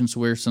that patients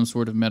wear some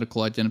sort of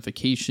medical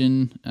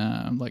identification,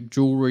 like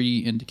jewelry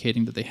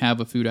indicating that they have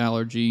a food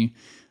allergy.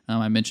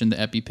 I mentioned the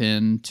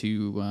EpiPen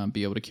to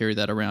be able to carry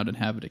that around and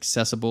have it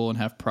accessible and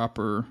have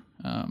proper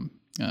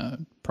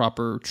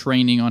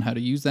training on how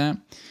to use that.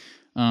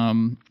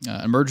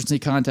 Emergency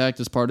contact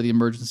is part of the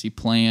emergency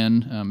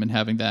plan, and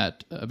having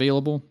that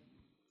available.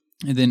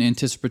 And then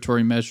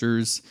anticipatory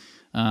measures,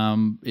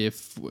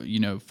 if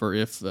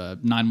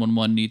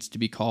 911 needs to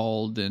be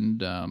called,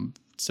 and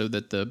so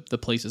that the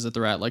places that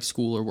they're at, like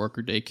school or work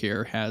or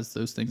daycare, has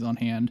those things on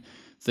hand,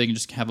 so they can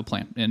just have a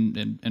plan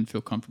and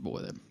feel comfortable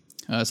with it.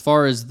 As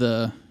far as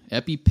the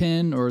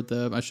EpiPen, or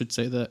the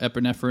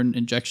epinephrine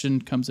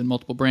injection, comes in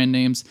multiple brand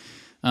names.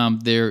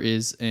 There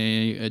is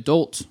a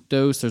adult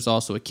dose. There's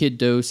also a kid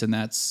dose, and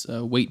that's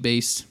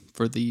weight-based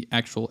for the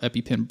actual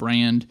EpiPen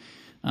brand.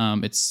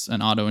 It's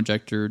an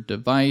auto-injector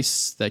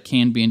device that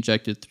can be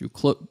injected through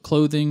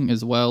clothing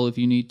as well if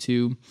you need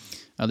to.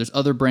 There's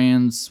other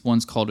brands.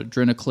 One's called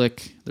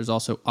Adrenaclick. There's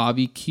also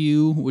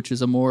AviQ, which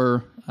is a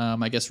more,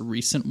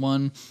 recent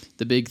one.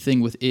 The big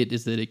thing with it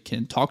is that it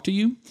can talk to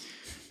you.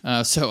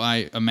 So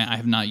I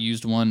have not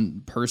used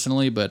one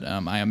personally, but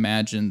I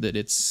imagine that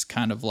it's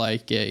kind of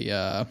like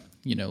a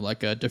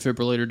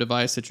defibrillator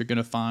device that you're going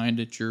to find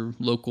at your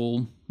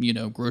local,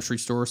 grocery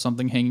store or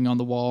something hanging on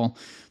the wall,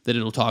 that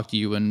it'll talk to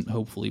you and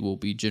hopefully will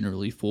be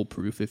generally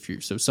foolproof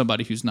so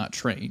somebody who's not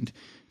trained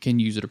can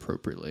use it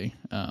appropriately.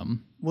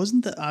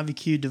 Wasn't the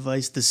AviQ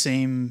device the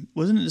same?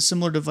 Wasn't it a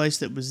similar device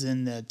that was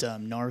in that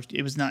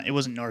It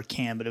wasn't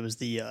Narcan, but it was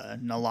the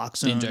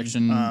naloxone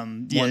injection.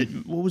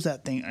 What was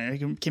that thing? I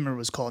can't remember what it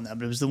was called now,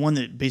 but it was the one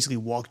that basically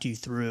walked you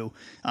through.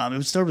 It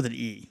would start with an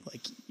E,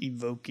 like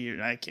Evoke.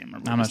 I can't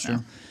remember. I'm not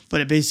sure,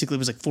 but it basically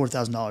was like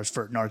 $4,000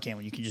 for Narcan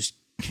when you could just.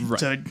 Right.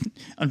 So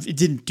it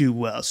didn't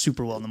do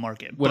super well in the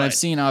market. When I've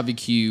seen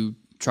AviQ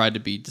tried to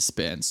be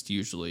dispensed,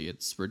 usually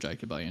it's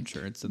rejected by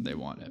insurance and they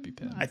want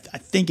EpiPen. I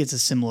think it's a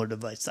similar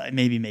device. I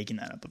may be making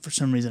that up, but for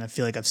some reason I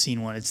feel like I've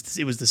seen one.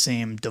 It was the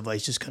same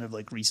device, just kind of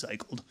like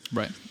recycled.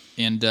 Right.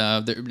 And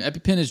the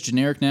EpiPen is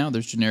generic now.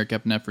 There's generic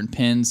epinephrine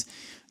pens.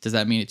 Does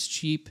that mean it's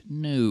cheap?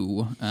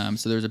 No.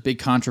 So there's a big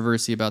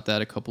controversy about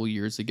that a couple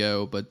years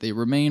ago, but they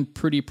remain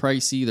pretty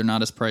pricey. They're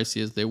not as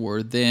pricey as they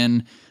were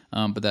then.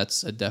 But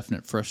that's a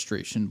definite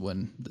frustration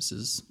when this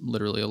is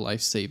literally a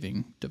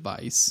life-saving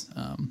device.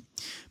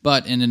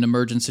 But in an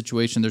emergent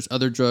situation, there's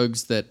other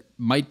drugs that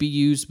might be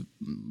used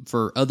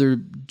for other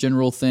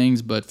general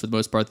things, but for the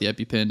most part, the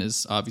EpiPen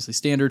is obviously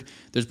standard.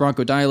 There's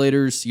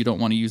bronchodilators. You don't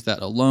want to use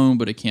that alone,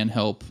 but it can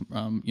help,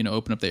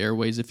 open up the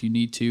airways if you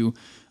need to.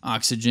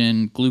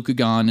 Oxygen,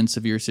 glucagon in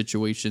severe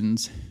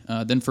situations.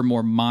 Then for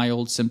more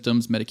mild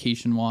symptoms,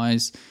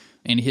 medication-wise,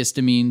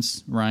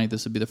 antihistamines, right?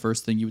 This would be the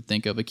first thing you would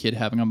think of. A kid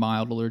having a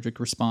mild allergic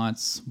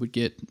response would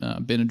get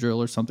Benadryl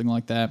or something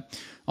like that.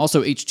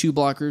 Also, H2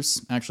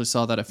 blockers. Actually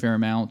saw that a fair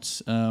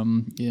amount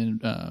in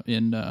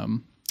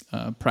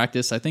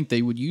practice. I think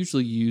they would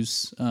usually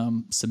use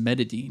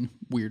cimetidine,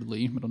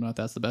 weirdly. I don't know if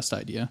that's the best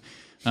idea.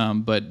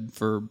 But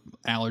for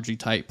allergy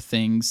type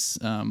things,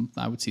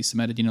 I would see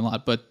cimetidine a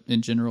lot. But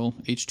in general,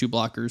 H2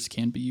 blockers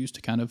can be used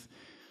to kind of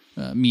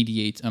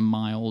mediate a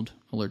mild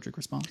allergic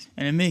response.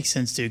 And it makes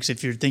sense too, because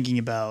if you're thinking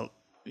about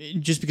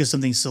just because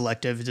something's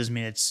selective, it doesn't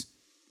mean it's,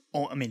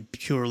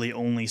 purely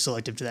only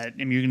selective to that.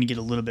 You're going to get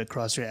a little bit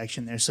cross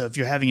reaction there. So if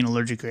you're having an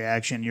allergic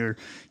reaction, you're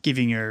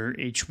giving your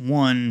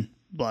H1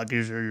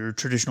 blockers or your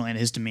traditional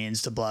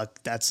antihistamines to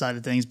block that side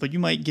of things, but you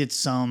might get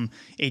some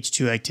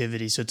H2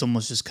 activity. So it's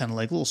almost just kind of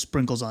like little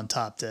sprinkles on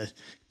top to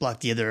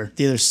block the other side.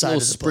 A little of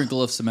the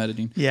sprinkle of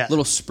cimetidine. Yeah.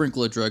 Little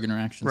sprinkle of drug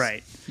interactions.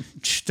 Right.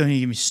 Don't even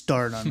get me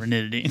started on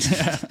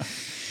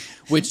ranitidine.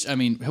 Which, have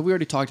we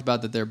already talked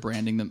about that they're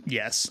branding them?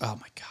 Yes. Oh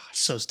my gosh.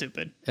 So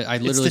stupid. I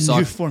literally it's the saw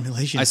new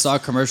formulation. I saw a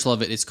commercial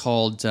of it. It's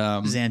called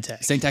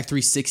Zantac. Zantac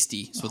 360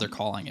 is what they're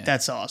calling it.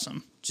 That's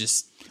awesome.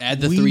 Just add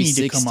the we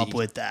 360. need to come up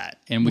with that.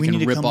 And we can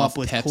need to rip come off up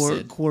with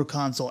Pepsid. core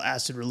console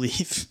acid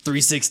relief.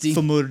 360?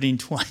 Famotidine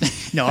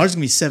 20. No, ours is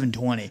going to be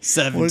 720.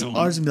 720.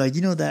 Ours is going to be like,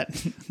 you know that?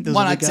 Those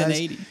Why other not guys,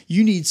 1080?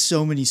 You need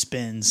so many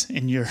spins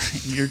in your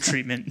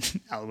treatment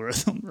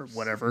algorithm or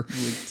whatever.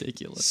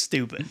 Ridiculous.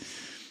 Stupid.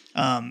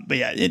 But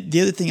yeah,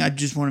 the other thing I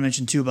just want to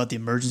mention too about the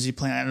emergency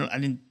plan, I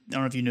don't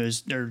know if you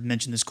noticed or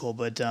mentioned this, Cole,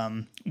 but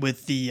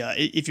with the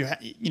if you're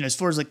as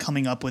far as like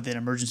coming up with an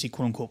emergency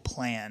quote unquote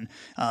plan,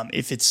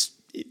 if it's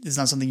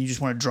not something you just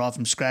want to draw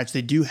from scratch,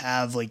 they do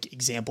have like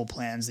example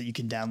plans that you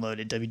can download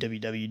at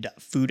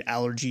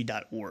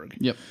www.foodallergy.org.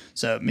 Yep.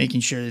 So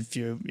making sure if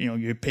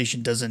your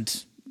patient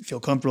doesn't feel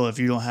comfortable, if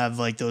you don't have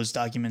like those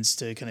documents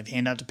to kind of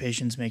hand out to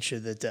patients, make sure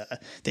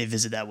that they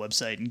visit that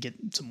website and get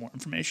some more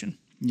information.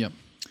 Yep.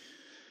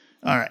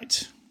 All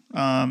right.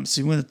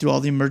 So we went through all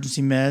the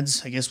emergency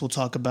meds. I guess we'll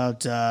talk about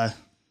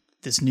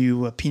this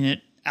new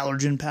peanut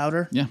allergen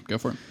powder. Yeah, go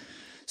for it.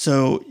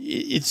 So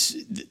it's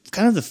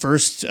kind of the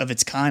first of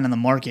its kind on the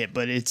market,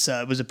 but it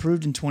was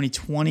approved in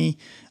 2020.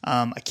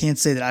 I can't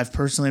say that I've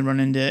personally run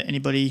into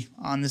anybody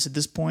on this at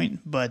this point,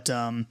 but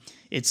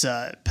it's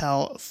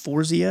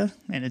Palforzia,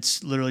 and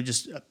it's literally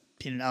just a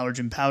peanut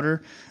allergen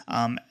powder.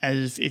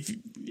 If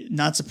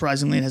not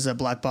surprisingly, it has a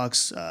black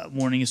box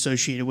warning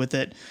associated with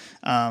it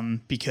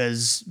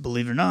because,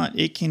 believe it or not,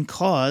 it can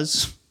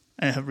cause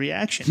a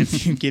reaction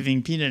if you're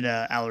giving peanut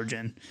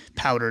allergen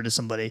powder to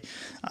somebody.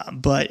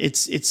 But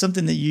it's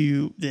something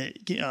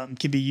that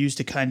can be used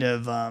to kind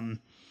of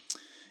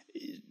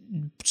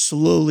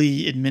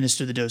slowly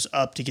administer the dose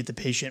up to get the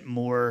patient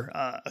more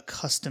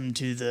accustomed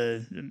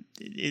to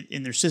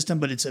in their system,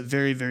 but it's a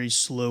very, very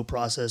slow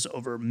process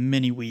over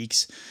many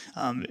weeks.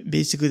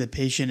 Basically, the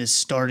patient is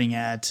starting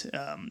at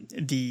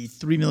the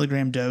 3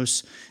 milligram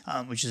dose,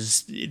 which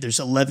is there's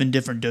 11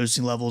 different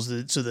dosing levels.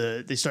 So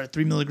they start at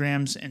 3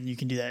 milligrams, and you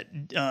can do that.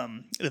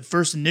 The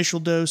first initial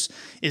dose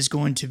is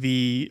going to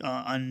be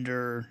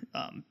under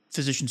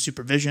physician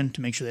supervision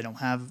to make sure they don't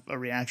have a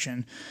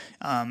reaction.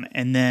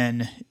 And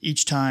then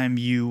each time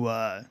you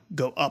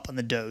go up on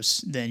the dose,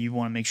 then you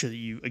want to make sure that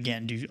you,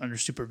 again, do under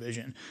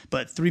supervision.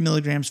 But 3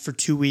 milligrams for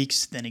 2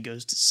 weeks, then it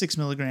goes to 6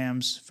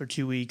 milligrams for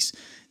 2 weeks,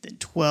 then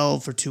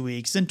 12 for 2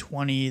 weeks, then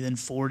 20, then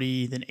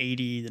 40, then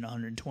 80, then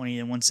 120,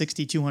 then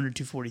 160, 200,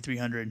 240,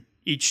 300,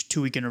 each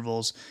 2 week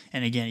intervals.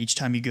 And again, each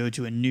time you go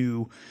to a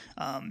new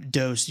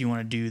dose, you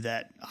want to do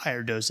that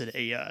higher dose at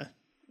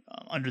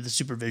under the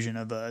supervision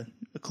of a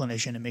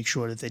clinician and make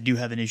sure that they do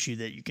have an issue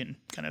that you can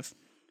kind of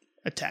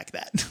attack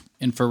that.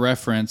 And for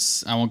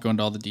reference, I won't go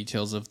into all the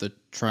details of the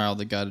trial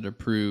that got it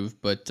approved,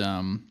 but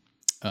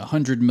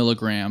 100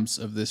 milligrams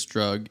of this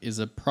drug is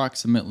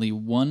approximately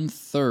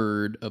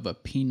 1/3 of a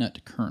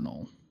peanut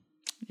kernel.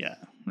 Yeah,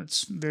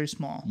 it's very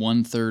small.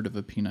 1/3 of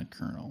a peanut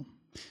kernel.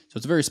 So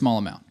it's a very small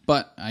amount.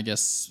 But I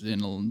guess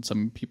in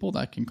some people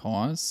that can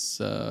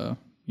cause,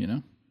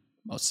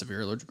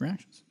 severe allergic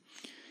reactions.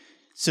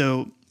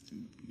 So,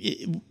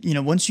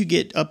 once you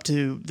get up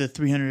to the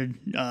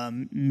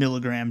 300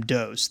 milligram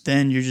dose,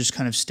 then you're just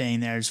kind of staying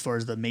there as far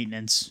as the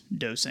maintenance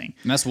dosing.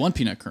 And that's one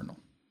peanut kernel.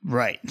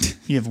 Right.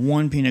 You have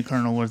one peanut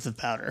kernel worth of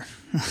powder.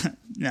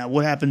 Now,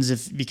 what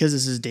happens because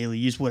this is daily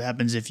use, what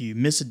happens if you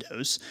miss a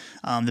dose?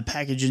 The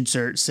package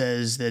insert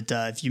says that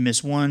if you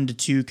miss 1 to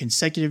 2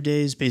 consecutive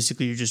days,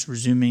 basically you're just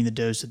resuming the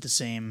dose at the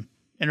same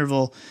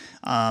interval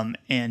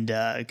and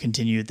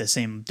continue at the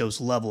same dose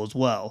level as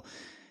well.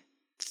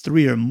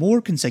 3 or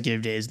more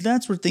consecutive days,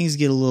 that's where things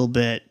get a little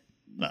bit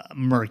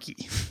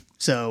murky.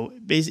 So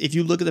if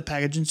you look at the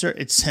package insert,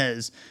 it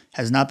says,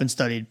 has not been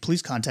studied,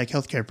 please contact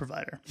healthcare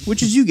provider,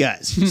 which is you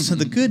guys. So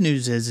the good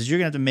news is you're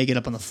going to have to make it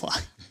up on the fly.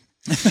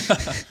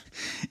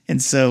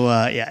 And so,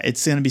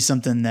 it's going to be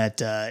something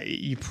that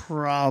you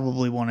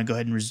probably want to go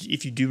ahead and,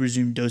 if you do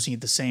resume dosing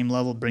at the same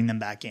level, bring them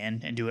back in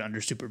and do it under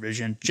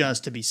supervision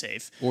just to be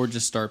safe. Or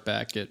just start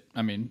back at,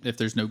 if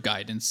there's no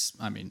guidance,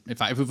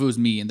 if it was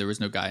me and there was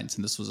no guidance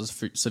and this was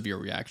a severe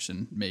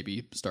reaction,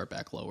 maybe start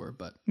back lower.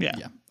 But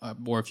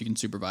or if you can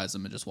supervise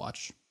them and just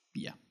watch.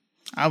 Yeah.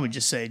 I would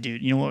just say,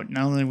 dude, you know what?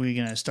 Not only are we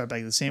going to start back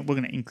at the same, we're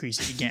going to increase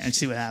it again and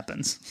see what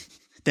happens.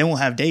 Then we'll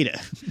have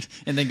data,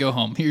 and then go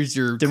home. Here's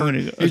your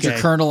your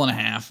kernel and a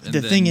half. And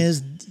the thing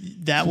is,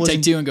 that was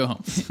take 2 and go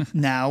home.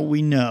 Now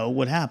we know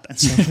what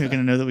happens. So we're going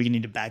to know that we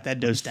need to back that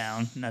dose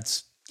down, and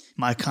that's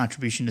my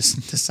contribution to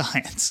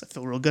science. I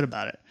feel real good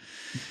about it.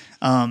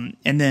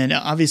 And then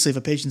obviously, if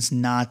a patient's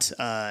not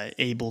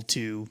able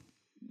to,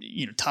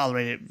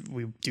 tolerate it,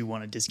 we do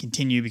want to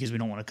discontinue because we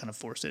don't want to kind of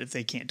force it if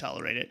they can't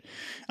tolerate it.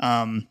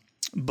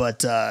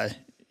 But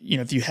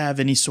if you have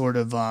any sort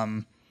of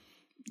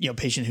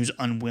patient who's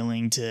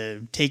unwilling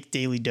to take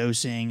daily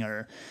dosing,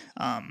 or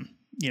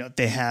if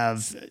they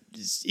have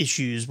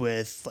issues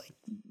with like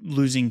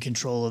losing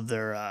control of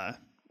their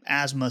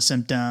asthma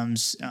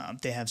symptoms,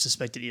 they have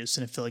suspected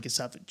eosinophilic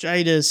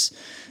esophagitis,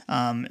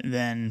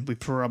 then we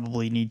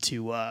probably need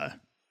to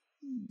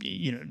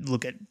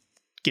look at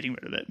getting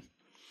rid of it.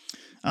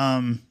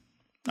 All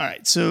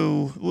right.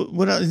 So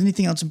what else,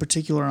 anything else in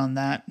particular on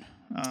that?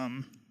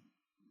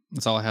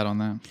 That's all I had on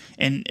that.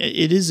 And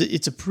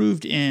it's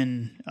approved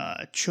in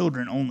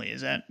children only.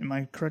 Am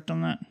I correct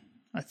on that?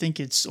 I think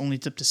it's only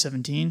up to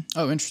 17.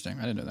 Oh, interesting.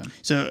 I didn't know that.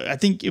 So I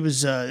think it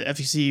was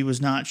efficacy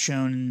was not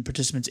shown in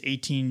participants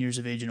 18 years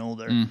of age and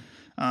older.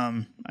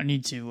 I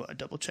need to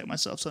double check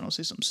myself so I don't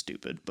say something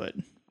stupid, but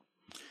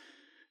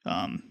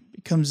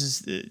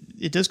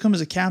it does come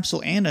as a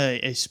capsule and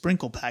a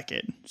sprinkle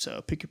packet.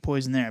 So pick your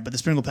poison there. But the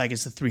sprinkle packet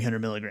is the 300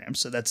 milligrams,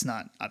 so that's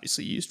not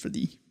obviously used for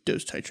the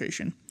dose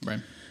titration.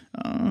 Right.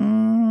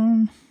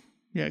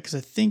 Because I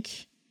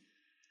think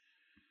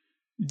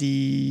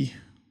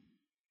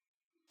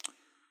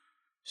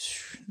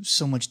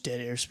so much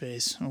dead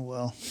airspace. Oh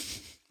well,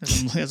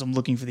 as I'm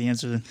looking for the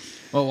answer.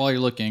 Well, while you're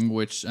looking,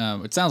 which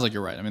it sounds like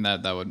you're right.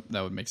 That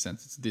would make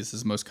sense. This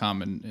is most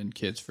common in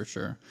kids for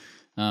sure.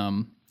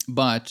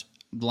 But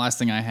the last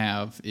thing I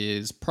have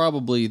is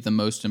probably the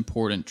most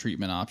important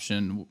treatment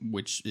option,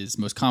 which is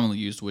most commonly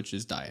used, which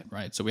is diet,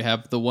 right? So we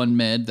have the one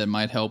med that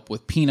might help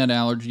with peanut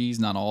allergies,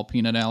 not all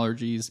peanut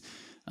allergies,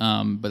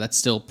 but that's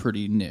still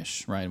pretty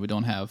niche, right? We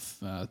don't have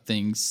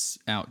things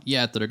out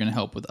yet that are going to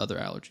help with other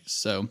allergies.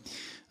 So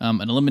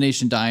an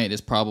elimination diet is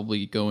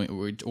probably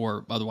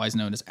or otherwise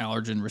known as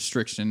allergen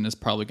restriction, is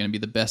probably going to be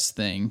the best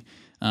thing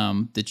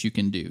that you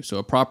can do. So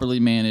a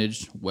properly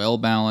managed,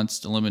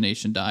 well-balanced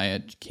elimination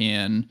diet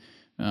can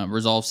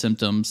resolve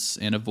symptoms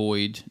and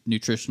avoid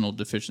nutritional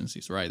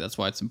deficiencies, right? That's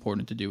why it's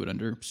important to do it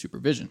under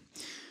supervision.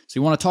 So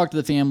you want to talk to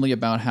the family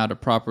about how to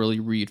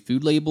properly read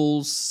food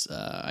labels,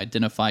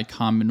 identify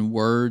common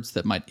words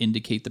that might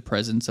indicate the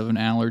presence of an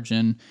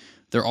allergen.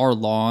 There are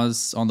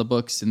laws on the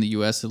books, in the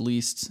U.S. at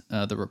least,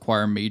 that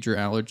require major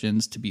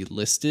allergens to be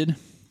listed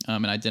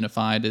and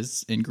identified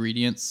as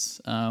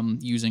ingredients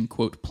using,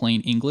 quote,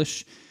 plain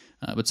English.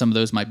 But some of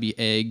those might be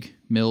egg,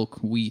 milk,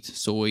 wheat,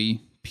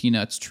 soy,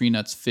 peanuts, tree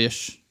nuts,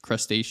 fish,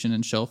 crustacean,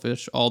 and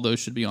shellfish. All those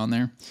should be on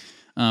there.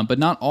 But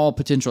not all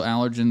potential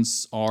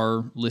allergens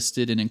are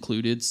listed and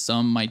included.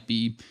 Some might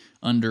be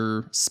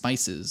under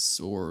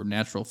spices or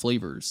natural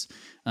flavors.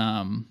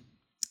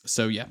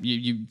 So yeah,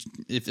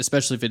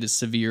 especially if it is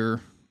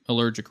severe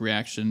allergic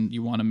reaction,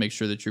 you want to make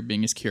sure that you're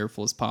being as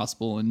careful as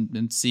possible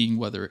and seeing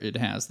whether it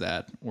has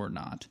that or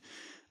not.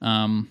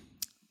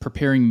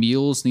 Preparing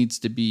meals needs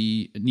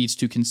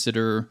to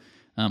consider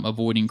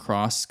avoiding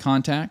cross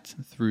contact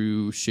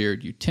through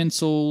shared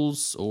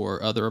utensils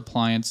or other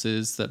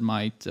appliances that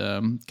might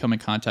come in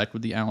contact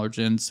with the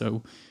allergen.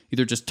 So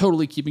either just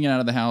totally keeping it out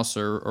of the house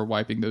or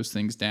wiping those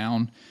things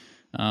down.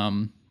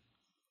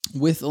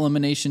 With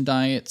elimination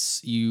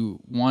diets, you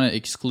want to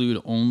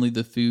exclude only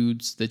the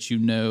foods that you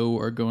know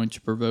are going to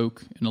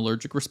provoke an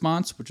allergic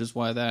response, which is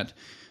why that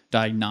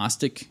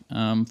diagnostic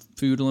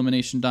food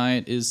elimination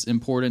diet is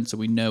important, so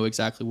we know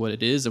exactly what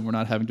it is and we're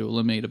not having to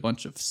eliminate a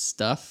bunch of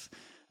stuff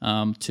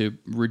to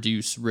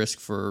reduce risk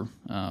for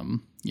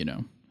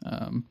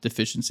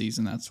deficiencies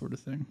and that sort of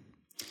thing.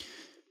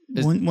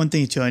 One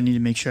thing too, I need to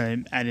make sure I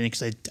add in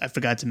because I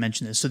forgot to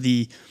mention this. So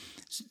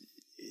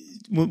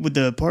with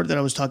the part that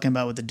I was talking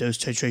about with the dose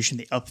titration,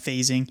 the up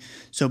phasing.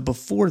 So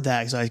before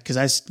that, because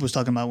I was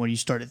talking about when you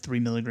start at 3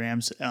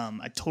 milligrams,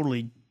 I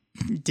totally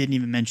didn't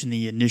even mention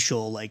the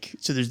initial,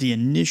 so there's the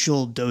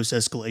initial dose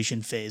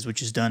escalation phase,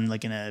 which is done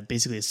in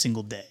basically a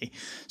single day.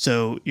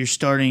 So you're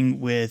starting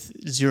with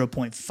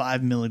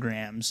 0.5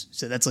 milligrams.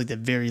 So that's the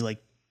very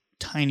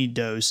tiny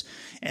dose.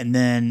 And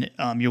then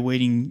you're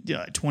waiting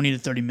 20 to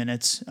 30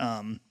 minutes.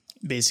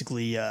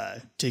 basically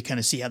to kind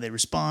of see how they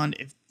respond,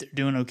 if they're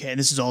doing okay. And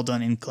this is all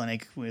done in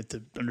clinic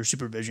under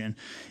supervision.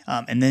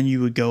 And then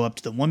you would go up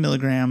to the 1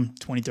 milligram,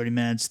 20, 30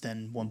 minutes,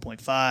 then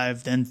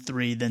 1.5, then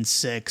 3, then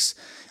 6.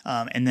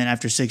 And then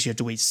after 6, you have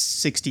to wait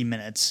 60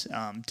 minutes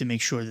to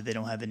make sure that they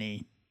don't have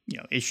any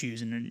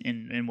issues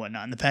and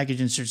whatnot. And the package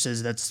insert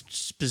says that's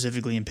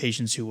specifically in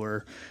patients who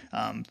are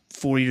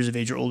 4 years of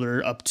age or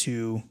older up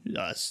to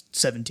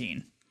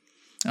 17.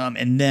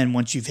 And then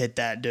once you've hit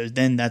that dose,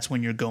 then that's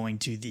when you're going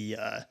to the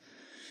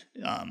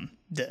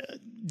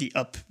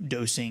up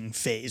dosing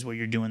phase where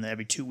you're doing that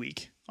every 2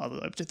 week, all the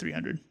way up to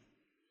 300.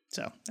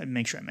 So I'd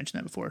make sure I mentioned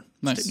that before.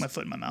 Nice. Stick my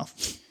foot in my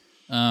mouth.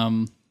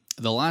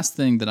 The last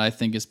thing that I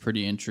think is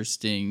pretty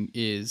interesting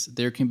is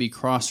there can be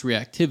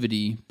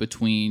cross-reactivity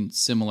between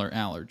similar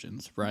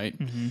allergens, right?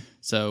 Mm-hmm.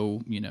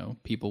 So,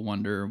 people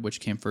wonder which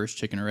came first,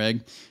 chicken or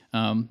egg.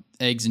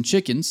 Eggs and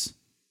chickens,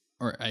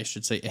 or I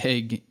should say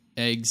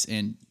eggs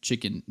and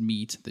chicken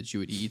meat that you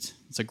would eat.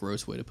 It's a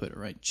gross way to put it,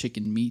 right?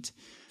 Chicken meat.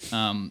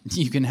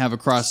 You can have a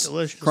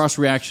cross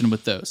reaction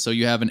with those. So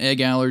you have an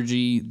egg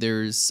allergy.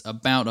 There's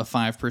about a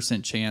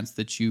 5% chance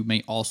that you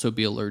may also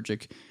be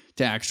allergic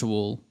to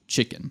actual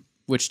chicken,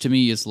 which to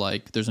me is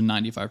like there's a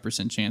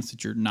 95% chance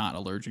that you're not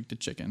allergic to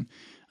chicken.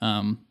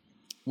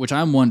 Which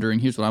I'm wondering,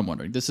 here's what I'm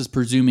wondering. This is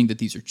presuming that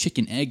these are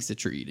chicken eggs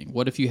that you're eating.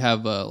 What if you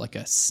have like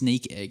a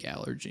snake egg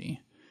allergy?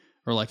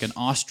 Or like an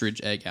ostrich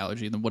egg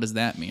allergy, then what does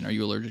that mean? Are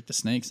you allergic to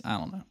snakes? I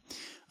don't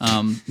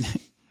know.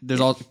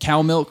 There's all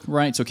cow milk,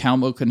 right? So cow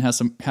milk can have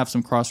some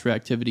cross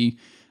reactivity.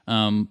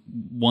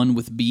 One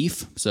with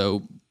beef.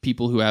 So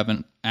people who have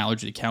an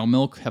allergy to cow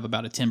milk have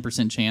about a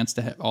 10% chance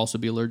to also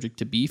be allergic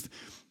to beef.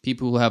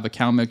 People who have a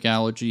cow milk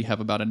allergy have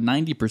about a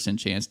 90%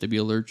 chance to be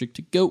allergic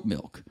to goat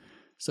milk.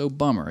 So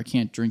bummer, I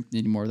can't drink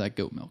any more of that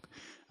goat milk.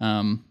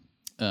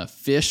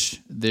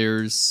 Fish,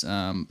 there's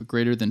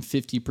greater than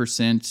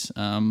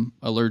 50%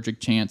 allergic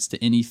chance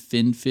to any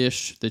fin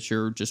fish, that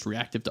you're just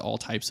reactive to all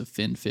types of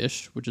fin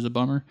fish, which is a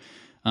bummer.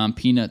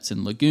 Peanuts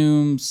and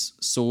legumes,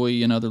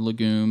 soy and other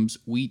legumes,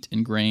 wheat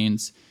and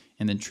grains,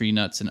 and then tree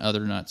nuts and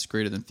other nuts,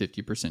 greater than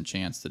 50%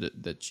 chance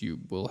that you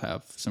will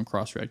have some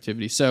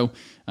cross-reactivity. So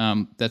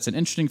that's an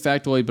interesting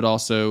factoid, but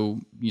also,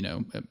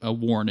 a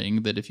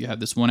warning that if you have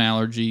this one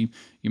allergy,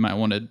 you might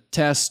want to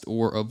test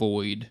or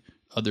avoid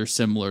other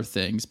similar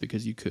things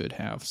because you could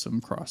have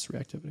some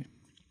cross-reactivity.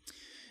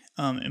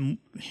 And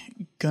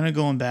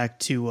going back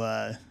to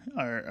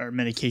our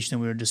medication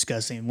that we were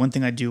discussing, one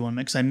thing I do want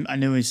to because I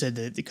know we said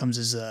that it comes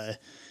as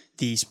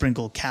the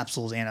sprinkle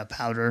capsules and a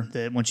powder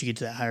that once you get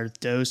to that higher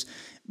dose,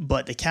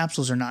 but the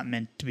capsules are not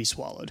meant to be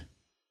swallowed.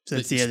 So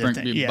that's the other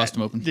thing. You bust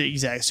them open.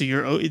 Exactly.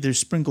 So there's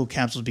sprinkle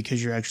capsules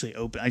because you're actually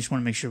open. I just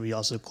want to make sure we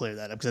also clear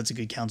that up because that's a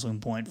good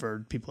counseling point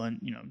for people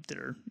that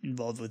are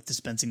involved with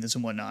dispensing this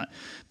and whatnot.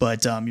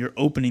 But you're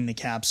opening the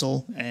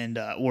capsule and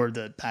or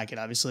the packet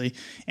obviously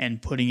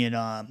and putting it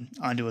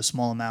onto a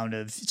small amount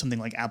of something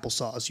like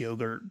applesauce,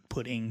 yogurt,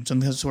 pudding,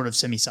 some sort of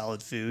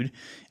semi-solid food,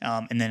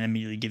 and then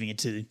immediately giving it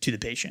to the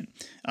patient.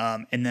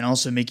 And then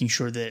also making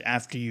sure that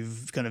after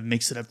you've kind of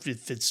mixed it up,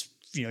 if it's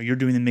you're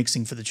doing the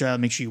mixing for the child,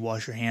 make sure you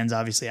wash your hands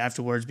obviously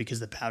afterwards because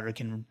the powder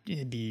can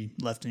be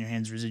left in your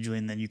hands residually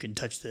and then you can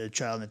touch the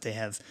child. And if they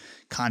have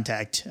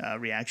contact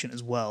reaction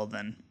as well,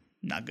 then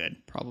not good.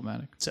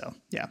 Problematic. So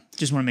yeah,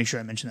 just want to make sure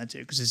I mention that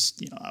too because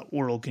it's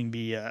oral can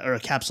be or a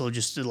capsule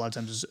just a lot of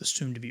times is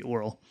assumed to be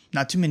oral.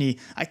 Not too many.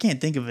 I can't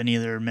think of any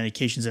other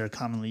medications that are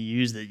commonly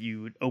used that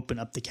you would open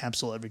up the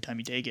capsule every time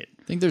you take it.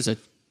 I think there's a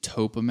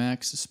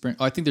Topamax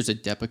sprinkle. I think there's a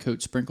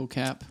Depakote sprinkle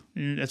cap.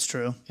 That's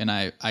true. And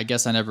I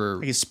guess I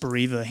never... I guess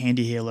Spiriva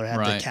Handyhaler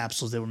had the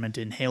capsules that were meant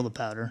to inhale the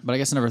powder. But I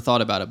guess I never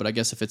thought about it. But I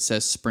guess if it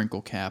says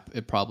sprinkle cap,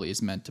 it probably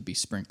is meant to be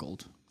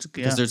sprinkled.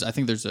 Because I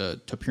think there's a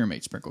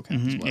Topiramate sprinkle cap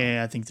as well.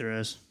 Yeah, I think there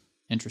is.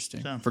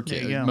 Interesting. So, for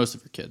kids.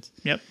 Mostly for kids.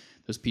 Yep.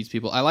 Those Pete's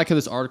people. I like how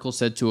this article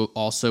said to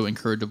also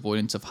encourage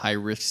avoidance of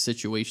high-risk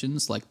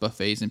situations like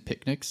buffets and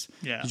picnics.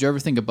 Yeah. Did you ever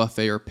think a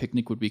buffet or a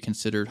picnic would be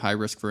considered high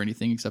risk for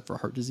anything except for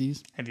heart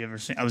disease? Have you ever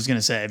seen... I was going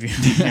to say,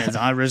 it's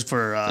high risk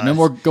for... So no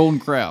more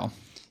Golden Corral.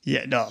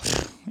 Yeah, no.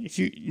 If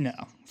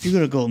you go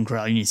to Golden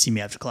Corral, you need to see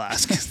me after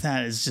class because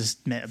that is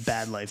just a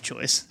bad life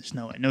choice. There's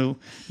no way.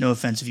 No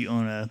offense if you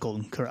own a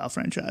Golden Corral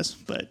franchise,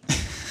 but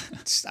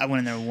I went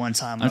in there one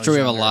time. I'm sure we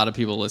have a lot of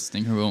people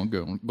listening who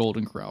own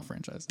Golden Corral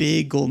franchises.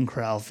 Big Golden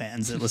Corral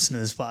fans that listen to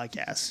this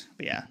podcast.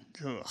 But yeah.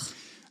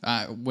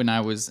 When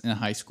I was in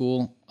high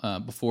school,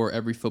 before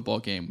every football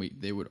game,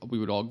 we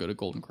would all go to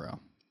Golden Corral.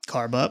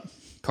 Carb up.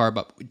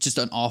 Just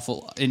an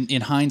awful, in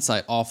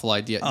hindsight, awful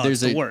idea. Oh, it's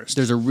the worst.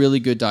 There's a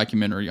really good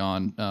documentary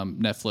on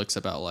Netflix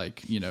about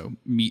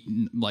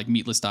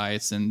meatless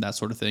diets and that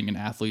sort of thing, and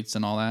athletes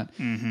and all that.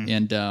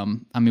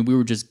 Mm-hmm. And we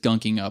were just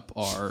gunking up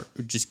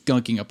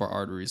our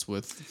arteries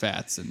with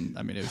fats, and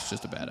it was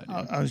just a bad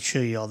idea. I'll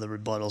show you all the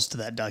rebuttals to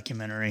that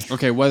documentary.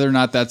 Okay, whether or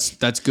not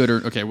that's good or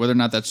whether or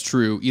not that's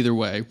true, either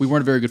way, we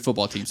weren't a very good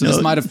football team, so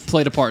this might have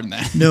played a part in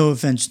that. No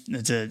offense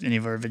to any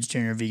of our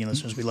vegetarian or vegan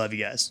listeners, we love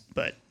you guys,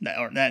 but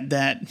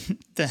that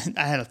that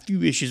I had a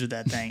few issues with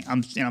that thing.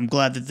 I'm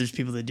glad that there's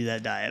people that do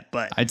that diet,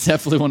 but I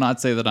definitely will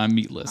not say that I'm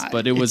meatless,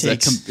 but it was I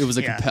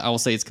will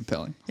say it's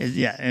compelling.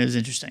 It was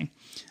interesting.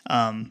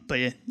 But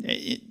yeah,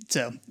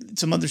 so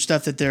some other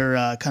stuff that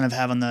they're kind of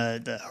have on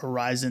the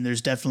horizon.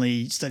 There's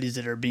definitely studies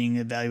that are being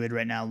evaluated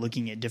right now,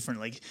 looking at different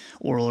like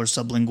oral or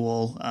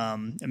sublingual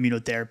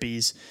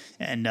immunotherapies,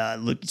 and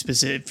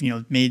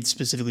made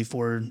specifically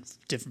for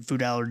different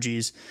food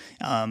allergies.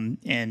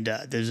 And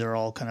those are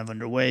all kind of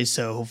underway.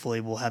 So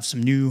hopefully we'll have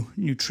some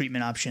new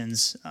treatment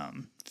options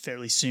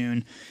fairly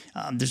soon.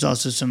 There's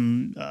also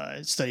some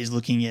studies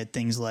looking at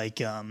things like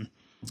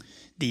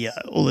the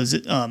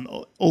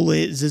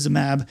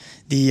olizumab,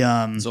 the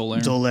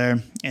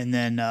Xolair, and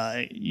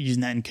then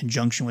using that in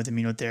conjunction with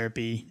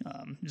immunotherapy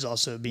is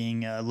also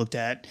being looked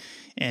at.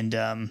 And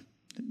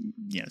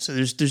so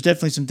there's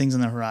definitely some things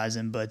on the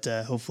horizon, but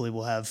hopefully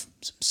we'll have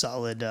some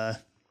solid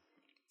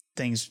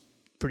things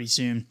pretty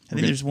soon. I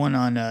think there's one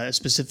on a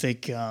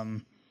specific.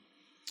 It's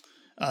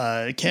an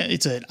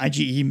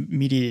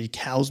IgE-mediated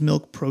cow's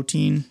milk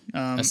protein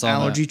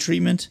allergy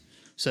treatment.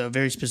 So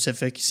very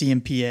specific,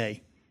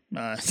 CMPA.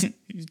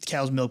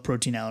 Cow's milk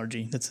protein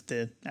allergy. That's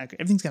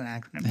everything's got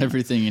an acronym.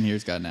 Everything in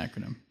here's got an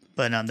acronym.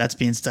 But that's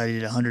being studied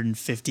at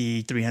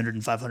 150, 300,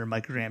 and 500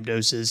 microgram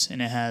doses,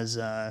 and it has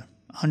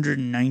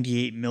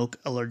 198 milk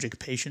allergic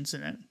patients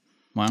in it.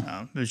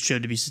 Wow. It was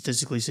showed to be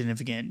statistically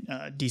significant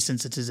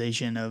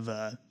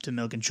desensitization to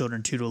milk in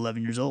children 2 to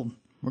 11 years old.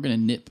 We're going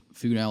to nip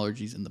food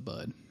allergies in the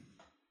bud.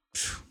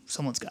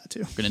 Someone's got to.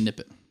 We're going to nip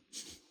it.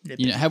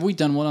 Have we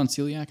done one on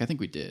celiac? I think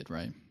we did,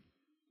 right?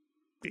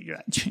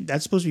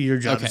 That's supposed to be your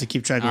job, is to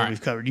keep track of what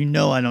we've covered.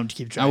 I don't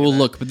keep track. I will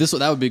look, but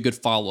that would be a good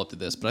follow up to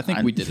this. But I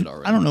think we did it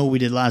already. I don't know what we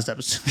did last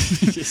episode.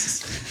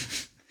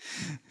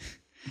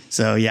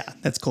 So yeah,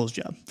 that's Cole's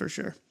job for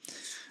sure.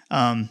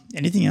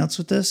 Anything else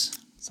with this?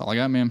 That's all I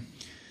got, man.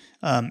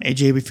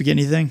 AJ, we forget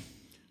anything?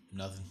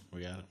 Nothing.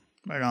 We got it.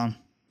 Right on.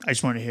 I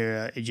just wanted to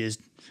hear AJ's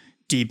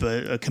deep,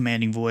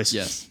 commanding voice.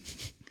 Yes.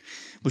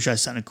 Wish I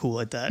sounded cool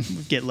like that.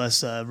 Get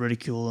less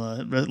ridiculed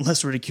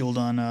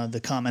on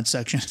the comment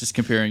section. Just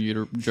comparing you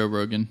to Joe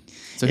Rogan.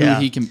 So Yeah.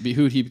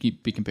 who would he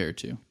be compared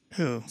to?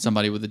 Who?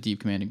 Somebody with a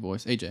deep, commanding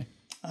voice. AJ.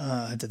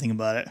 I have to think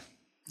about it.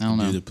 I don't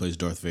know. Dude that plays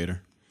Darth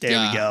Vader. There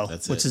we go.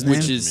 That's What's it. his name?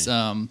 Which is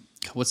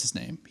what's his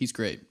name? He's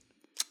great.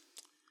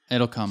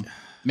 It'll come.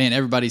 Man,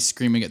 everybody's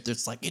screaming at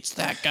this like it's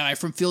that guy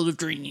from Field of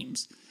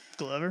Dreams.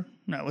 Glover?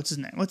 No, what's his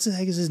name? What's the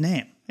heck is his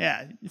name?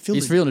 Yeah,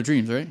 He's Field of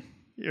Dreams, right?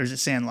 Or is it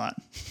Sandlot?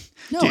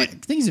 No, Dude. I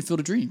think he's in Field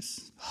of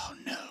Dreams. Oh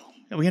no,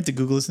 we have to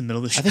Google this in the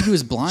middle of the show. I think he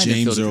was blind. in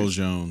James Field of Earl Dreams.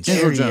 Jones.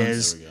 There he Jones.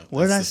 is. There we go.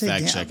 What did I That's say? the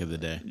fact Damn. check of the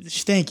day.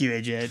 Thank you,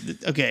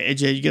 AJ. Okay,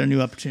 AJ, you got a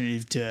new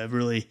opportunity to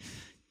really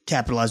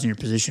capitalize on your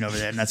position over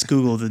there, and that's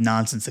Google the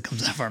nonsense that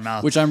comes out of our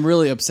mouth. Which I'm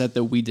really upset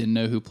that we didn't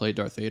know who played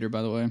Darth Vader,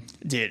 by the way.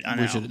 Dude, I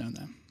know. We should have known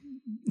that.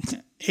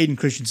 Hayden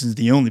Christensen's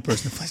the only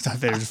person that plays Darth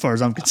Vader as far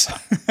as I'm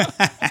concerned.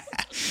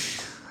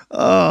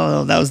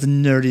 Oh, that was the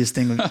nerdiest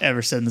thing we've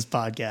ever said in this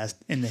podcast,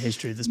 in the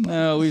history of this podcast.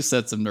 No, we've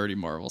said some nerdy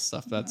Marvel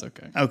stuff. That's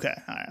okay. Okay,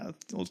 all right,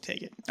 we'll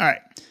take it. All right.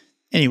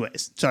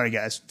 Anyways, sorry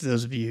guys, for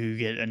those of you who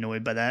get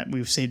annoyed by that,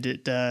 we've saved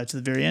it to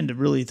the very end to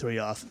really throw you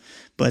off.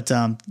 But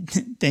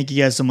thank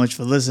you guys so much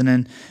for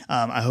listening.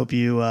 I hope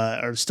you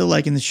are still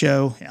liking the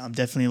show.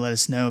 Definitely let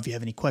us know if you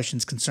have any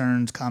questions,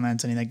 concerns,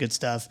 comments, any of that good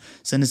stuff.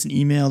 Send us an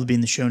email to be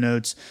in the show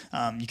notes.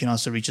 You can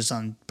also reach us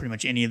on pretty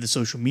much any of the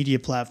social media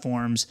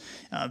platforms.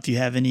 If you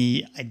have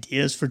any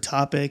ideas for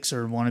topics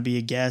or want to be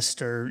a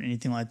guest or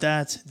anything like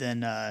that,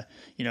 then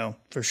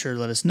for sure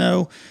let us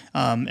know,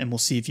 and we'll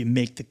see if you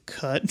make the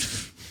cut.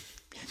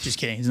 Just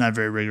kidding. It's not a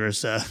very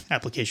rigorous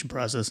application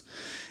process.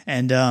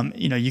 And,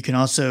 you can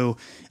also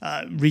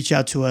reach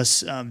out to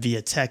us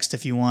via text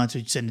if you want.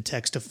 You send a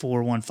text to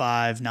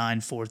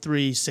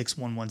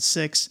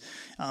 415-943-6116.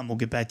 We'll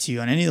get back to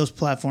you on any of those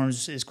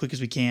platforms as quick as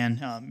we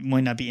can. It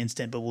might not be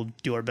instant, but we'll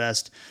do our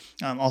best.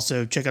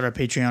 Also, check out our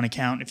Patreon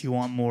account if you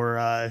want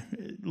more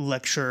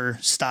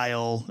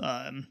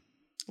lecture-style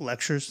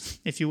lectures,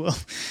 if you will,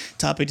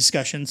 topic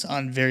discussions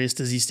on various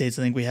disease states.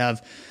 I think we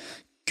have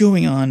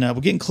going on,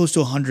 we're getting close to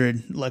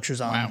 100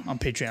 lectures on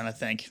Patreon, I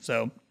think.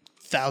 So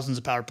thousands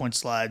of PowerPoint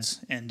slides.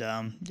 And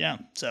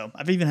so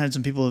I've even had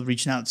some people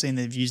reaching out saying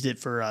they've used it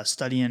for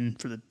studying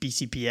for the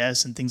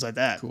BCPS and things like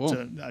that. Cool.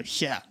 So,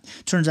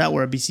 turns out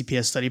we're a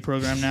BCPS study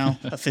program now,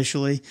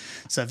 officially.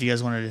 So if you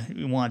guys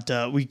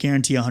we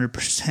guarantee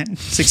 100%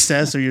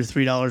 success or your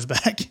 $3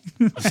 back.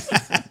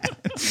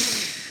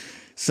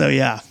 So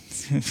yeah,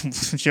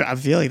 sure. I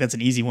feel like that's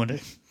an easy one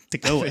to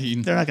go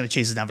with. They're not going to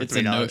chase us down for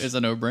 $3. It's a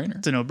no-brainer.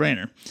 It's a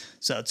no-brainer.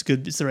 So it's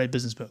good. It's the right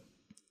business move.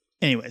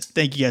 Anyways,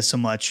 thank you guys so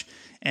much,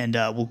 and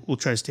we'll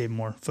try to stay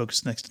more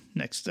focused next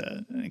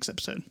episode.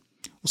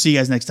 We'll see you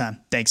guys next time.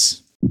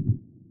 Thanks.